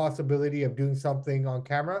possibility of doing something on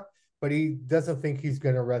camera, but he doesn't think he's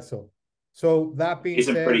going to wrestle. So that being He's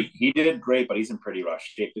in said, pretty. He did great, but he's in pretty rough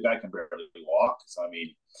shape. The guy can barely walk. So I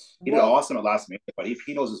mean, he did well, awesome at last minute, but he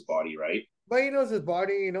knows his body, right? but he knows his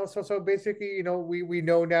body, So basically, we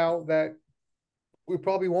know now that we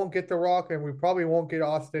probably won't get The Rock and we probably won't get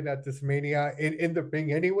Austin at this Mania in the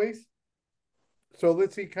ring, anyways. So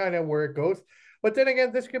let's see kind of where it goes. But then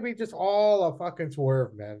again, this could be just all a fucking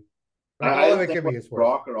swerve, man. Like I all of don't it think could be a swerve.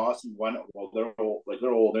 Rock or Austin won. Well, they're old, like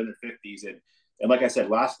they're old in their 50s, and like I said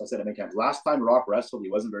it many times. Last time Rock wrestled,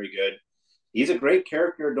 he wasn't very good. He's a great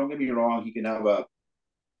character. Don't get me wrong. He can have a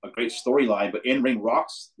great storyline, but in ring,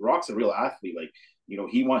 Rock's a real athlete. Like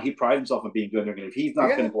he prides himself on being good. And if he's not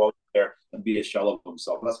going Yeah. to go out there and be a shell of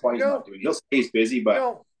himself, that's why he's not No, doing. He'll stay he's busy, but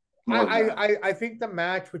no. more than that. I think the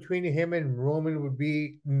match between him and Roman would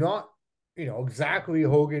be not, exactly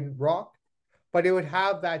Hogan Rock, but it would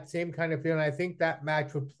have that same kind of feeling. I think that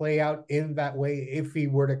match would play out in that way if he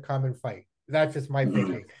were to come and fight. That's just my Mm-hmm.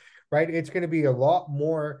 thinking, right? It's going to be a lot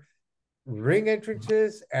more ring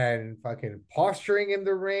entrances and fucking posturing in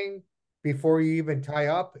the ring before you even tie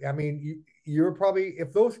up. I mean, you're probably,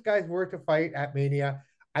 if those guys were to fight at Mania,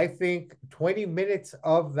 I think 20 minutes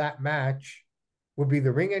of that match would be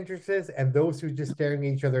the ring entrances and those who just staring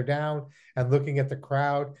each other down and looking at the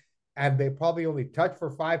crowd. And they probably only touch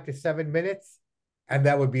for 5 to 7 minutes. And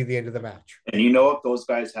that would be the end of the match. And if those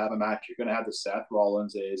guys have a match, you're going to have the Seth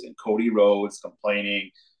Rollinses and Cody Rhodes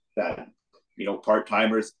complaining that part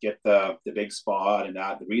timers get the big spot, and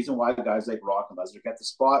that the reason why guys like Rock and Lesnar get the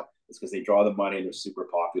spot is because they draw the money and they're super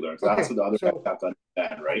popular. And so that's Okay, what the other guys so have to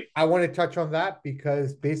understand, right? I want to touch on that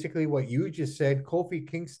because basically what you just said, Kofi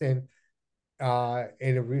Kingston,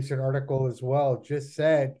 in a recent article as well, just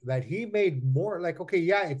said that he made more. Like, okay,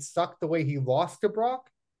 yeah, it sucked the way he lost to Brock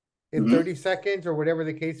in Mm-hmm. 30 seconds or whatever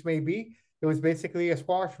the case may be. It was basically a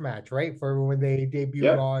squash match, right? For when they debuted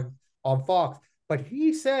Yep. on Fox. But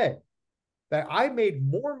he said that I made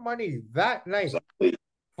more money that night Exactly.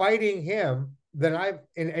 fighting him than I've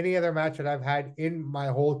in any other match that I've had in my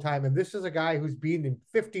whole time. And this is a guy who's been in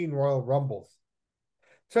 15 Royal Rumbles.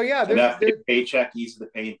 So yeah, And that there's paycheck eases the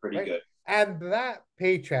pain pretty right. good. And that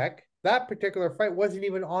paycheck, that particular fight wasn't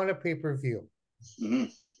even on a pay-per-view. Mm-hmm.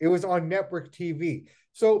 It was on network TV.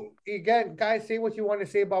 So again, guys, say what you want to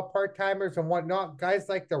say about part-timers and whatnot. Guys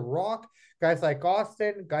like The Rock, guys like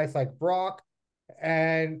Austin, guys like Brock,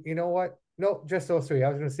 and you know what? No, just those three. I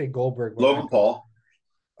was going to say Goldberg, but Logan Paul.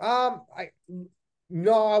 I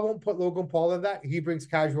no, I won't put Logan Paul in that. He brings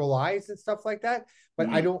casual eyes and stuff like that, but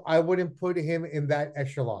Mm-hmm. I wouldn't put him in that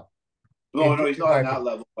echelon. No, he's In not my on that opinion.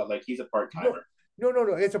 level, but like he's a part No, timer.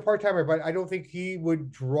 no. It's a part timer, but I don't think he would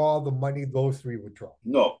draw the money those three would draw.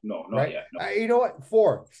 No, no, not Right? yet. No, You know what?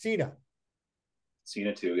 Four, Cena.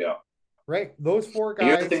 Cena too. Yeah. Right? Those four And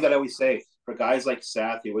here's the thing guys. that I always say for guys like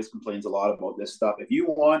Seth, he always complains a lot about this stuff. If you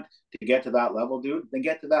want to get to that level, dude, then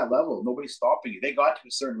get to that level. Nobody's stopping you. They got to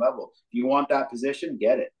a certain level. If you want that position,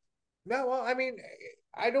 get it. No, well, I mean,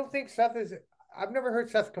 I don't think Seth is. I've never heard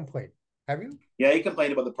Seth complain. Have you? Yeah, he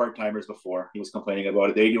complained about the part timers before. He was complaining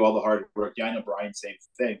about it. They do all the hard work. Yeah, I know Brian, same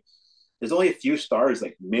thing. There's only a few stars,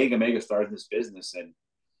 like mega stars in this business, and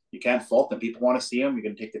you can't fault them. People want to see them. You're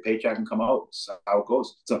going to take the paycheck and come out. That's how it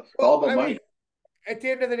goes. So it's all Well, about I mean, money. at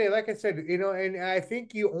the end of the day, like I said, and I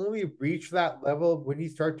think you only reach that level when you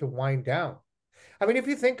start to wind down. I mean, if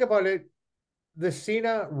you think about it, the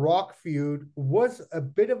Cena Rock feud was a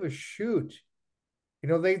bit of a shoot.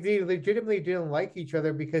 They legitimately didn't like each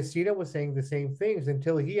other because Cena was saying the same things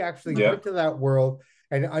until he actually Yeah. went to that world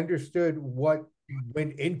and understood what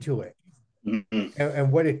went into it Mm-hmm.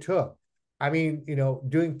 and what it took. I mean,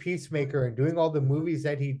 doing Peacemaker and doing all the movies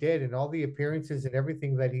that he did and all the appearances and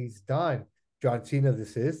everything that he's done, John Cena,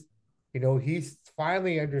 this is, he's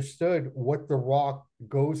finally understood what The Rock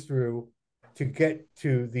goes through to get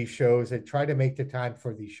to these shows and try to make the time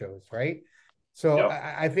for these shows, right? So Yep.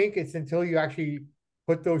 I think it's until you actually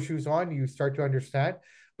put those shoes on, you start to understand.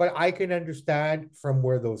 But I can understand from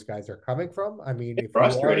where those guys are coming from. I mean, It's if you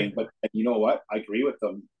frustrating, are, but you know what? I agree with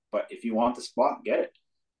them. But if you want the spot, get it.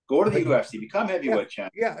 Go to the but UFC, become yeah, heavyweight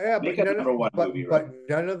champ, yeah, make but a none of number one movie, right? but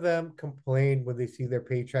none of them complain when they see their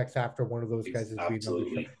paychecks after one of those guys It's has been on the show.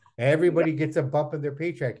 absolutely, Everybody exactly, gets a bump in their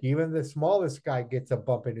paycheck. Even the smallest guy gets a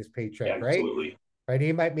bump in his paycheck, right? absolutely. Right?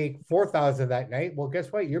 He might make 4,000 that night. Well,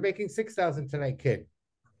 guess what? You're making 6,000 tonight, kid.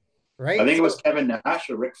 I Right? think it was So Kevin Nash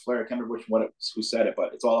or Ric Flair. I can't remember which one it was, who said it,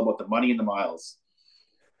 but it's all about the money and the miles,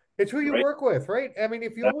 it's who you right? work with, right? I mean,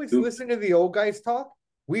 if you That always too. listen to the old guys talk,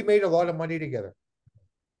 we made a lot of money together.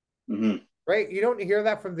 Mm-hmm. Right? You don't hear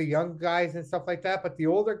that from the young guys and stuff like that, but the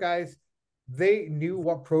older guys, they knew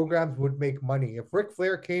what programs would make money. If Ric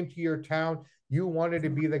Flair came to your town, you wanted to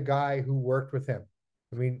be the guy who worked with him.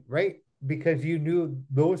 I mean, right? Because you knew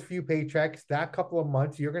those few paychecks, that couple of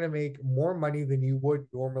months, you're going to make more money than you would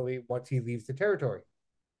normally once he leaves the territory.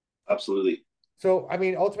 Absolutely. So, I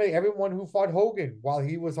mean, ultimately, everyone who fought Hogan while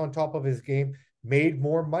he was on top of his game made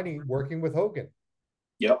more money working with Hogan.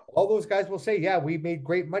 Yep. All those guys will say, yeah, we made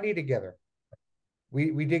great money together.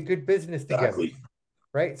 We did good business together. Exactly.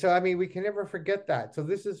 Right? So I mean, we can never forget that. So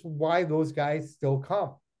this is why those guys still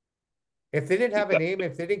come. If they didn't have a name, Exactly.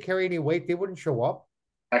 if they didn't carry any weight, they wouldn't show up,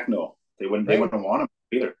 Heck no. They wouldn't. They right? wouldn't want him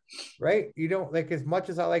either. Right? You don't like as much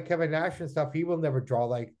as I like Kevin Nash and stuff. He will never draw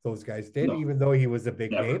like those guys did, No. even though he was a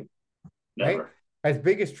big Never. name, right? Never. As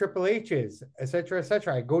big as Triple H is, et cetera, et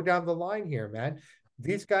cetera. I go down the line here, man.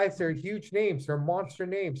 These guys, they're huge names, they're monster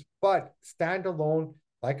names, but standalone.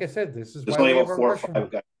 Like I said, this is There's why only we have about a four or Rushmore.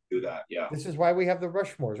 five guys who do that. Yeah. This is why we have the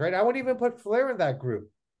Rushmores, right? I won't even put Flair in that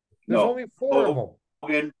group. There's No. only four of them.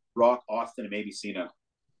 Hogan, Rock, Austin, and maybe Cena.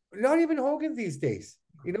 Not even Hogan these days.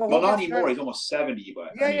 Well, not Hogan's anymore. kind of He's almost 70, but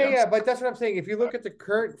I yeah, mean, yeah, yeah. But that's what I'm saying. If you look at the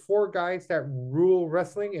current four guys that rule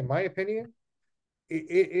wrestling, in my opinion,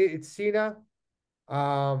 it's Cena,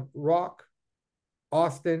 Rock,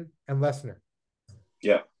 Austin, and Lesnar.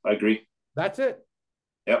 yeah, I agree. That's it.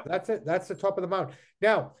 Yep. That's it. That's the top of the mountain.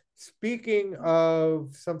 Now, speaking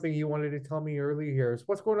of something you wanted to tell me earlier here, is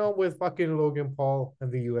what's going on with fucking Logan Paul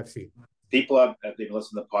and the UFC? People have been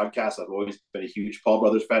listening to the podcast. I've always been a huge Paul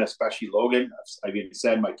Brothers fan, especially Logan. I've even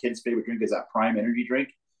said my kid's favorite drink is that Prime Energy drink.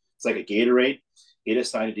 It's like a Gatorade. He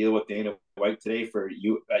just signed a deal with Dana White today for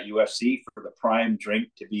at UFC for the Prime drink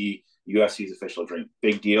to be UFC's official drink.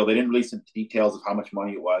 Big deal. They didn't release the details of how much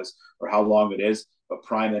money it was or how long it is, but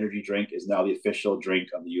Prime Energy drink is now the official drink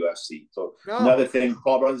of the UFC. So No. another thing,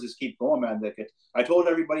 Paul Brothers just keep going, man. I told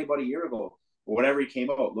everybody about a year ago, whenever he came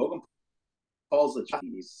out, Logan Paul's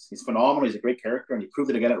he's phenomenal. He's a great character, and he proved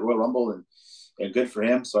it again at Royal Rumble, and good for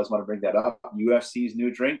him. So I just want to bring that up. UFC's new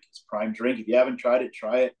drink, it's Prime drink. If you haven't tried it,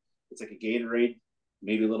 try it. It's like a Gatorade,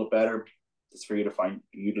 maybe a little better. It's for you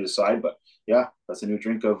to decide. But yeah, that's a new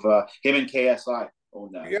drink of him and KSI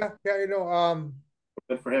own that. Yeah, yeah,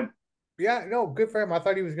 Good for him. yeah, no, good for him. I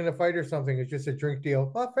thought he was gonna fight or something. It's just a drink deal.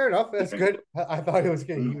 Well, fair enough. That's Drink good. I thought he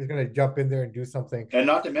mm-hmm. was gonna jump in there and do something. And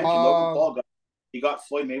not to mention Logan Um, Paul got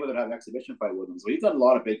Floyd Mayweather to have an exhibition fight with him. So he's done a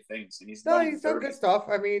lot of big things, and he's no, not even he's done 30. good stuff.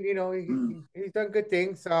 I mean, Mm. he's done good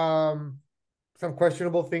things. Some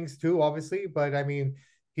questionable things too, obviously, but I mean,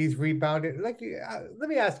 he's rebounded. Like, let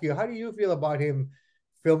me ask you, how do you feel about him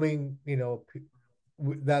filming?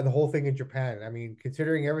 That the whole thing in Japan. I mean,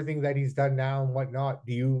 considering everything that he's done now and whatnot,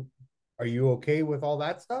 are you okay with all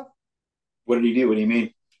that stuff? What did he do? What do you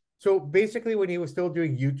mean? So basically, when he was still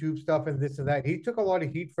doing YouTube stuff and this and that, he took a lot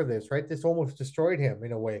of heat for this, right? This almost destroyed him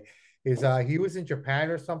in a way. Is he was in Japan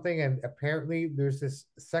or something, and apparently there's this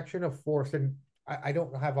section of force, and I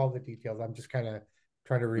don't have all the details. I'm just kind of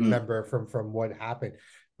trying to Mm. remember from what happened.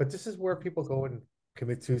 But this is where people go and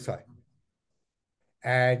commit suicide.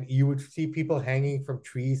 And you would see people hanging from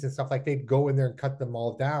trees and stuff like they'd go in there and cut them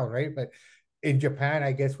all down, right? But in Japan,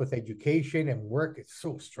 I guess with education and work, it's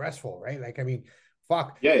so stressful, right? Like, I mean,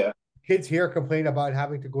 fuck, Yeah, yeah. kids here complain about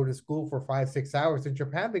having to go to school for 5, 6 hours. In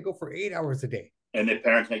Japan, they go for 8 hours a day. And their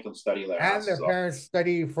parents make them study their And their asses off. parents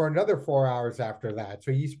study for another 4 hours after that. So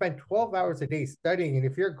you spend 12 hours a day studying. And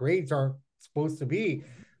if your grades aren't supposed to be,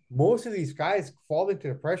 most of these guys fall into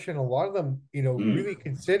depression. A lot of them, Mm. really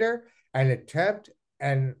consider and attempt.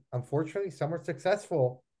 And unfortunately, some are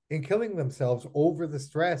successful in killing themselves over the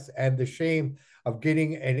stress and the shame of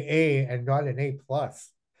getting an A and not an A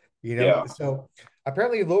plus. Yeah. So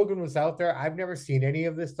apparently Logan was out there. I've never seen any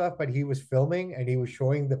of this stuff, but he was filming and he was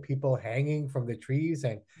showing the people hanging from the trees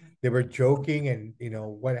and they were joking and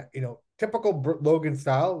what typical Logan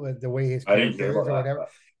style, the way his I didn't hear character is about or that, whatever. but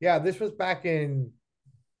Yeah, this was back in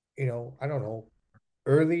I don't know,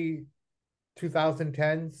 early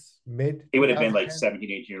 2010s, mid he would have been like 2010s. 17,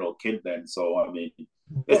 18-year-old kid then. So I mean,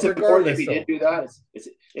 But it's important if regardless, he did though, do that.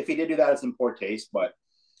 If he did do that, it's in poor taste. But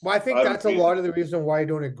well, I think I would that's a agree with lot you. of the reason why I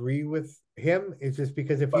don't agree with him is just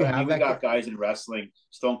because if But you I mean, have we that got guys in wrestling.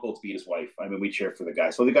 Stone Cold beat his wife. I mean, we cheer for the guy.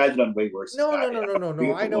 So the guys have done way worse than no, that. no, no, I no, don't no, agree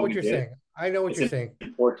no. with I what know what Logan you're did. saying. I know what It's you're in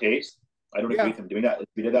saying. poor taste. I don't agree Yeah, with him doing that. If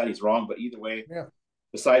he did that, he's wrong. But either way, yeah,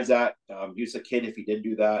 besides that, he's a kid if he did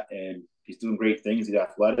do that, and he's doing great things. He's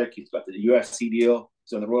athletic. He's got the UFC deal.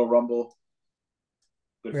 He's on the Royal Rumble.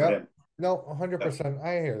 Good for yeah. him. No, 100%.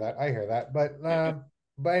 I hear that. I hear that. Yeah,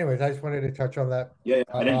 But anyways, I just wanted to touch on that. yeah.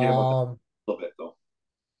 I didn't hear about that Um, a little bit though.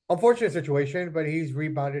 Unfortunate situation, but he's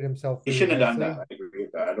rebounded himself He really shouldn't have done that. nicely. I agree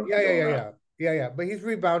with that. I don't Yeah, yeah, condone yeah, that. yeah, yeah, yeah. But he's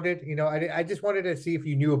rebounded. I just wanted to see if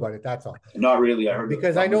you knew about it. That's all. Not really. I heard the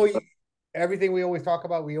Because I know rumors, you, but everything we always talk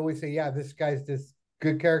about, we always say, yeah, this guy's this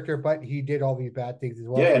good character, but he did all these bad things as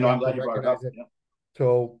well. yeah, So no, you I'm have to glad you brought it recognize up. it. Yeah,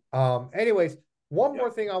 So, anyways, one yeah.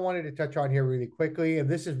 more thing I wanted to touch on here really quickly, and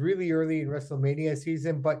this is really early in WrestleMania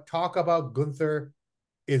season, but talk about Gunther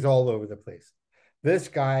is all over the place. This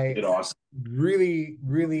He guy did awesome. really,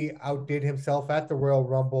 really outdid himself at the Royal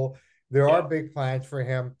Rumble. There are Yeah, big plans for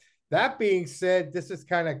him. That being said, this is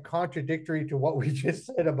kind of contradictory to what we just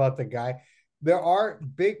said about the guy. There are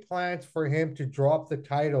big plans for him to drop the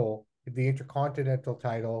title, the Intercontinental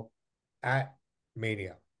title, at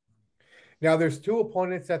Mania. Now, there's two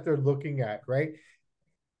opponents that they're looking at, right?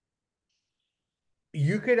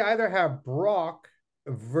 You could either have Brock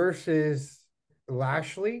versus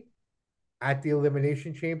Lashley at the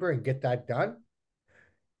Elimination Chamber and get that done,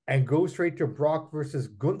 and go straight to Brock versus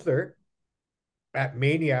Gunther at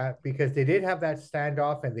Mania because they did have that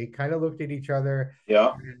standoff and they kind of looked at each other.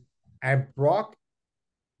 yeah, And Brock,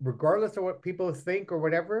 regardless of what people think or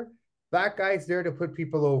whatever, that guy's there to put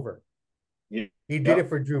people over. yeah, He did yeah, it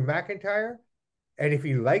for Drew McIntyre. And if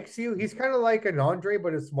he likes you, he's kind of like an Andre,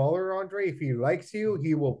 but a smaller Andre. If he likes you,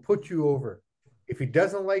 he will put you over. If he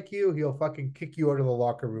doesn't like you, he'll fucking kick you out of the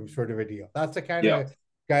locker room, sort of a deal. That's the kind yeah. of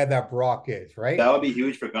guy that Brock is, right? That would be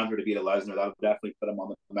huge for Gunter to beat a Lesnar. That would definitely put him on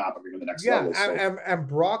the map and bring him to the next Yeah, level. So, and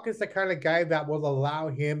Brock is the kind of guy that will allow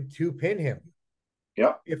him to pin him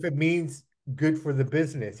yeah, if it means good for the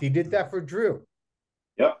business. He did that for Drew,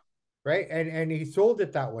 yeah, right? And he sold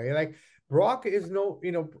it that way. Like Brock is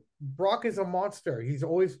Brock is a monster. He's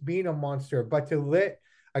always been a monster. But to let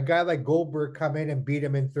a guy like Goldberg come in and beat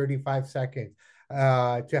him in 35 seconds,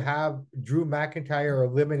 to have Drew McIntyre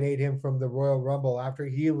eliminate him from the Royal Rumble after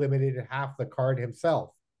he eliminated half the card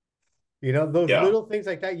himself. Those yeah, little things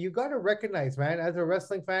like that, you got to recognize, man, as a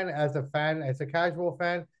wrestling fan, as a casual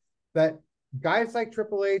fan, that guys like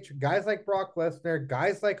Triple H, guys like Brock Lesnar,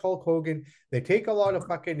 guys like Hulk Hogan, they take a lot of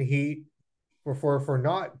fucking heat for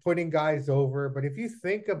not putting guys over. But if you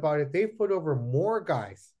think about it, they've put over more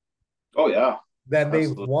guys oh yeah, than they've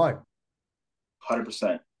absolutely, won.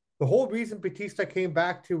 100%. The whole reason Batista came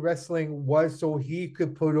back to wrestling was so he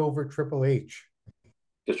could put over Triple H.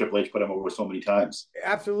 Because Triple H put him over so many times.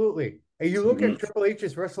 Absolutely. And you look Mm-hmm. at Triple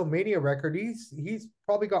H's WrestleMania record, he's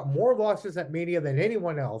probably got more losses at Mania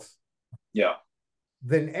Yeah,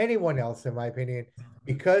 than anyone else, in my opinion,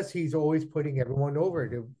 because he's always putting everyone over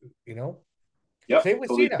to, you know. yep, Same with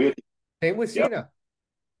totally Cena. agree with you. Same with Yep, Cena.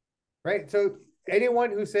 Right. So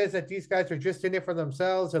anyone who says that these guys are just in it for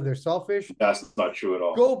themselves and they're selfish, that's not true at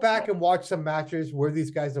all. go back No, and watch some matches where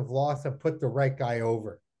these guys have lost and put the right guy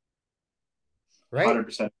over. Right.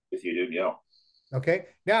 100% with you, dude. Yeah, Okay.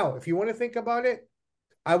 Now, if you want to think about it,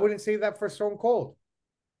 I wouldn't say that for Stone Cold.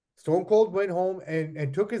 Stone Cold went home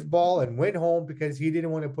and took his ball and went home because he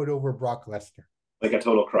didn't want to put over Brock Lesnar. like a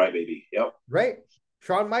total crybaby. Yep, Right.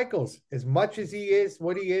 Shawn Michaels, as much as he is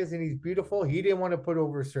what he is and he's beautiful, he didn't want to put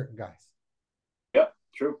over certain guys. yep,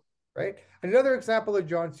 true. Right. Another example of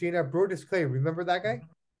John Cena, Brodus Clay. Remember that guy?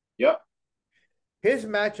 Yep, His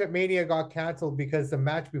match at Mania got canceled because the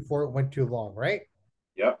match before it went too long, right?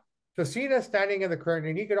 yep, So Cena's standing in the curtain,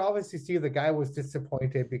 and he could obviously see the guy was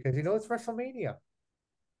disappointed because it's WrestleMania.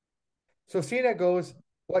 So Cena goes,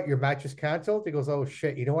 "What? Your match is canceled?" He goes, "Oh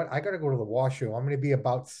shit! You know what? I gotta go to the washroom. I'm gonna be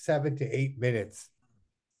about 7 to 8 minutes."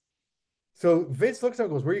 So Vince looks at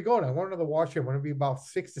him and goes, "Where are you going?" "I want to the washroom. I'm gonna be about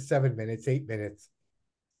 6 to 7 minutes, 8 minutes."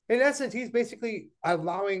 In essence, he's basically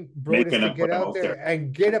allowing Brodus making to him get put him out out there there.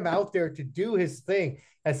 and get him out there to do his thing,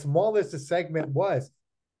 as small as the segment was.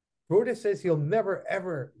 Brodus says he'll never,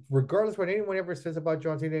 ever, regardless what anyone ever says about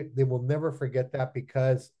John Cena, they will never forget that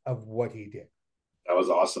because of what he did. That was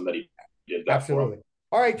awesome that he did that for him. Absolutely.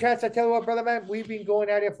 All right, Chance, I tell you what, brother man, we've been going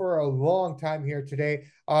at it for a long time here today.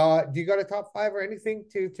 Do you got a top five or anything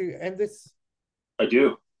to end this? I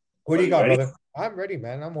do. What do Are you you got, ready? brother? I'm ready,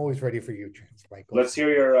 man. I'm always ready for you, Chance Michaels. Let's hear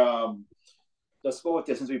your let's go with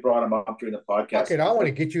this since we brought him up during the Fuck podcast. it, I want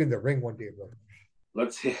to get you in the ring one day, brother.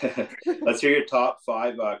 Let's let's hear your top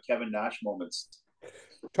five Kevin Nash moments.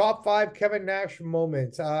 Top five Kevin Nash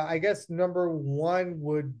moments. I guess number one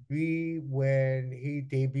would be when he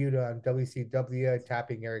debuted on WCW,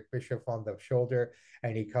 tapping Eric Bischoff on the shoulder,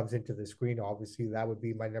 and he comes into the screen. Obviously, that would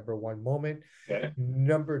be my number one moment. Okay.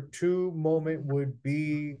 Number two moment would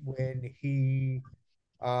be when he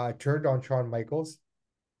turned on Shawn Michaels.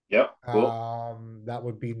 Yep. Cool. That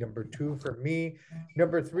would be number two for me.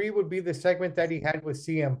 Number three would be the segment that he had with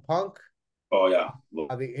CM Punk. Oh yeah.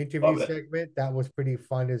 The interview Love it. segment, that was pretty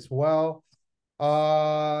fun as well.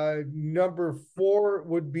 Number four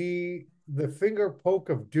would be the finger poke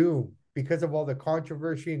of doom because of all the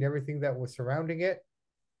controversy and everything that was surrounding it.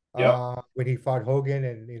 Yep. When he fought Hogan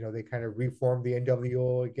and they kind of reformed the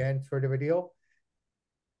NWO again, sort of a deal.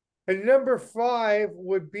 And number five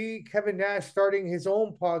would be Kevin Nash starting his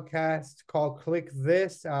own podcast called Click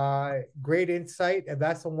This. Great insight. And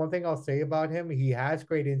that's the one thing I'll say about him. He has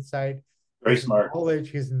great insight. Very smart.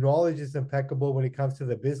 His knowledge is impeccable when it comes to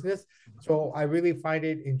the business. So I really find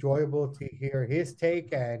it enjoyable to hear his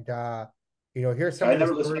take and hear some I of the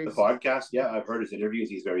never listened to the stories. podcast. Yeah, I've heard his interviews.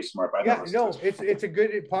 He's very smart. But Yeah, no, it's a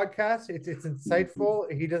good podcast. It's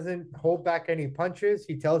insightful. He doesn't hold back any punches.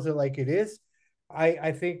 He tells it like it is.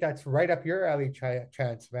 I think that's right up your alley,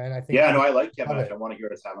 Chance, man. I think yeah, no, I like Kevin Nash. I want to hear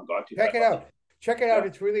this. I haven't got to. check it out. Check it out. Yeah.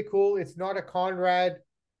 It's really cool. It's not a Conrad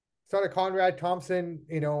Thompson,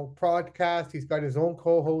 podcast. He's got his own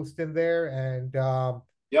co-host in there, and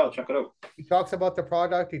yeah, I'll check it out. he talks about the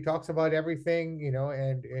product. He talks about everything,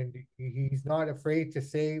 and he's not afraid to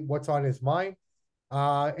say what's on his mind.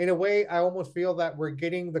 In a way, I almost feel that we're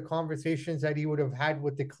getting the conversations that he would have had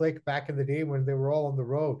with the Click back in the day when they were all on the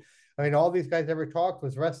road. I mean, all these guys ever talked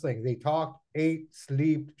was wrestling. They talked, ate,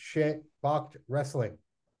 slept, shit, fucked wrestling.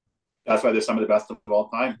 That's why they're some of the best of all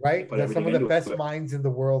time. Right? They're some of the best minds in the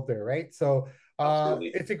world there, right? So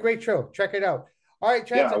it's a great show. Check it out. All right,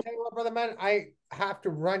 Chance, I tell you what, brother man, I have to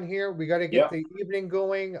run here. We got to get the evening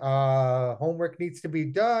going. Homework needs to be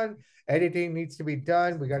done. Editing needs to be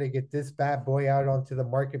done. We got to get this bad boy out onto the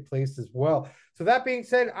marketplace as well. So that being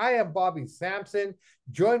said, I am Bobby Sampson,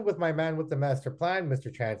 joined with my man with the master plan,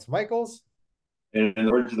 Mr. Chance Michaels. And in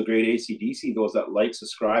the words of the great AC/DC, those that like,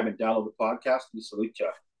 subscribe, and download the podcast, we salute you.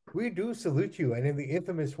 We do salute you. And in the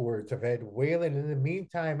infamous words of Ed Whalen, in the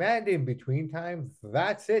meantime and in between time,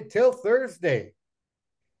 that's it till Thursday.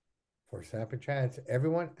 For SAMP&CHANCE,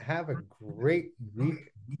 everyone have a great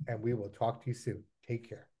week, and we will talk to you soon. Take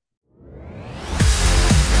care.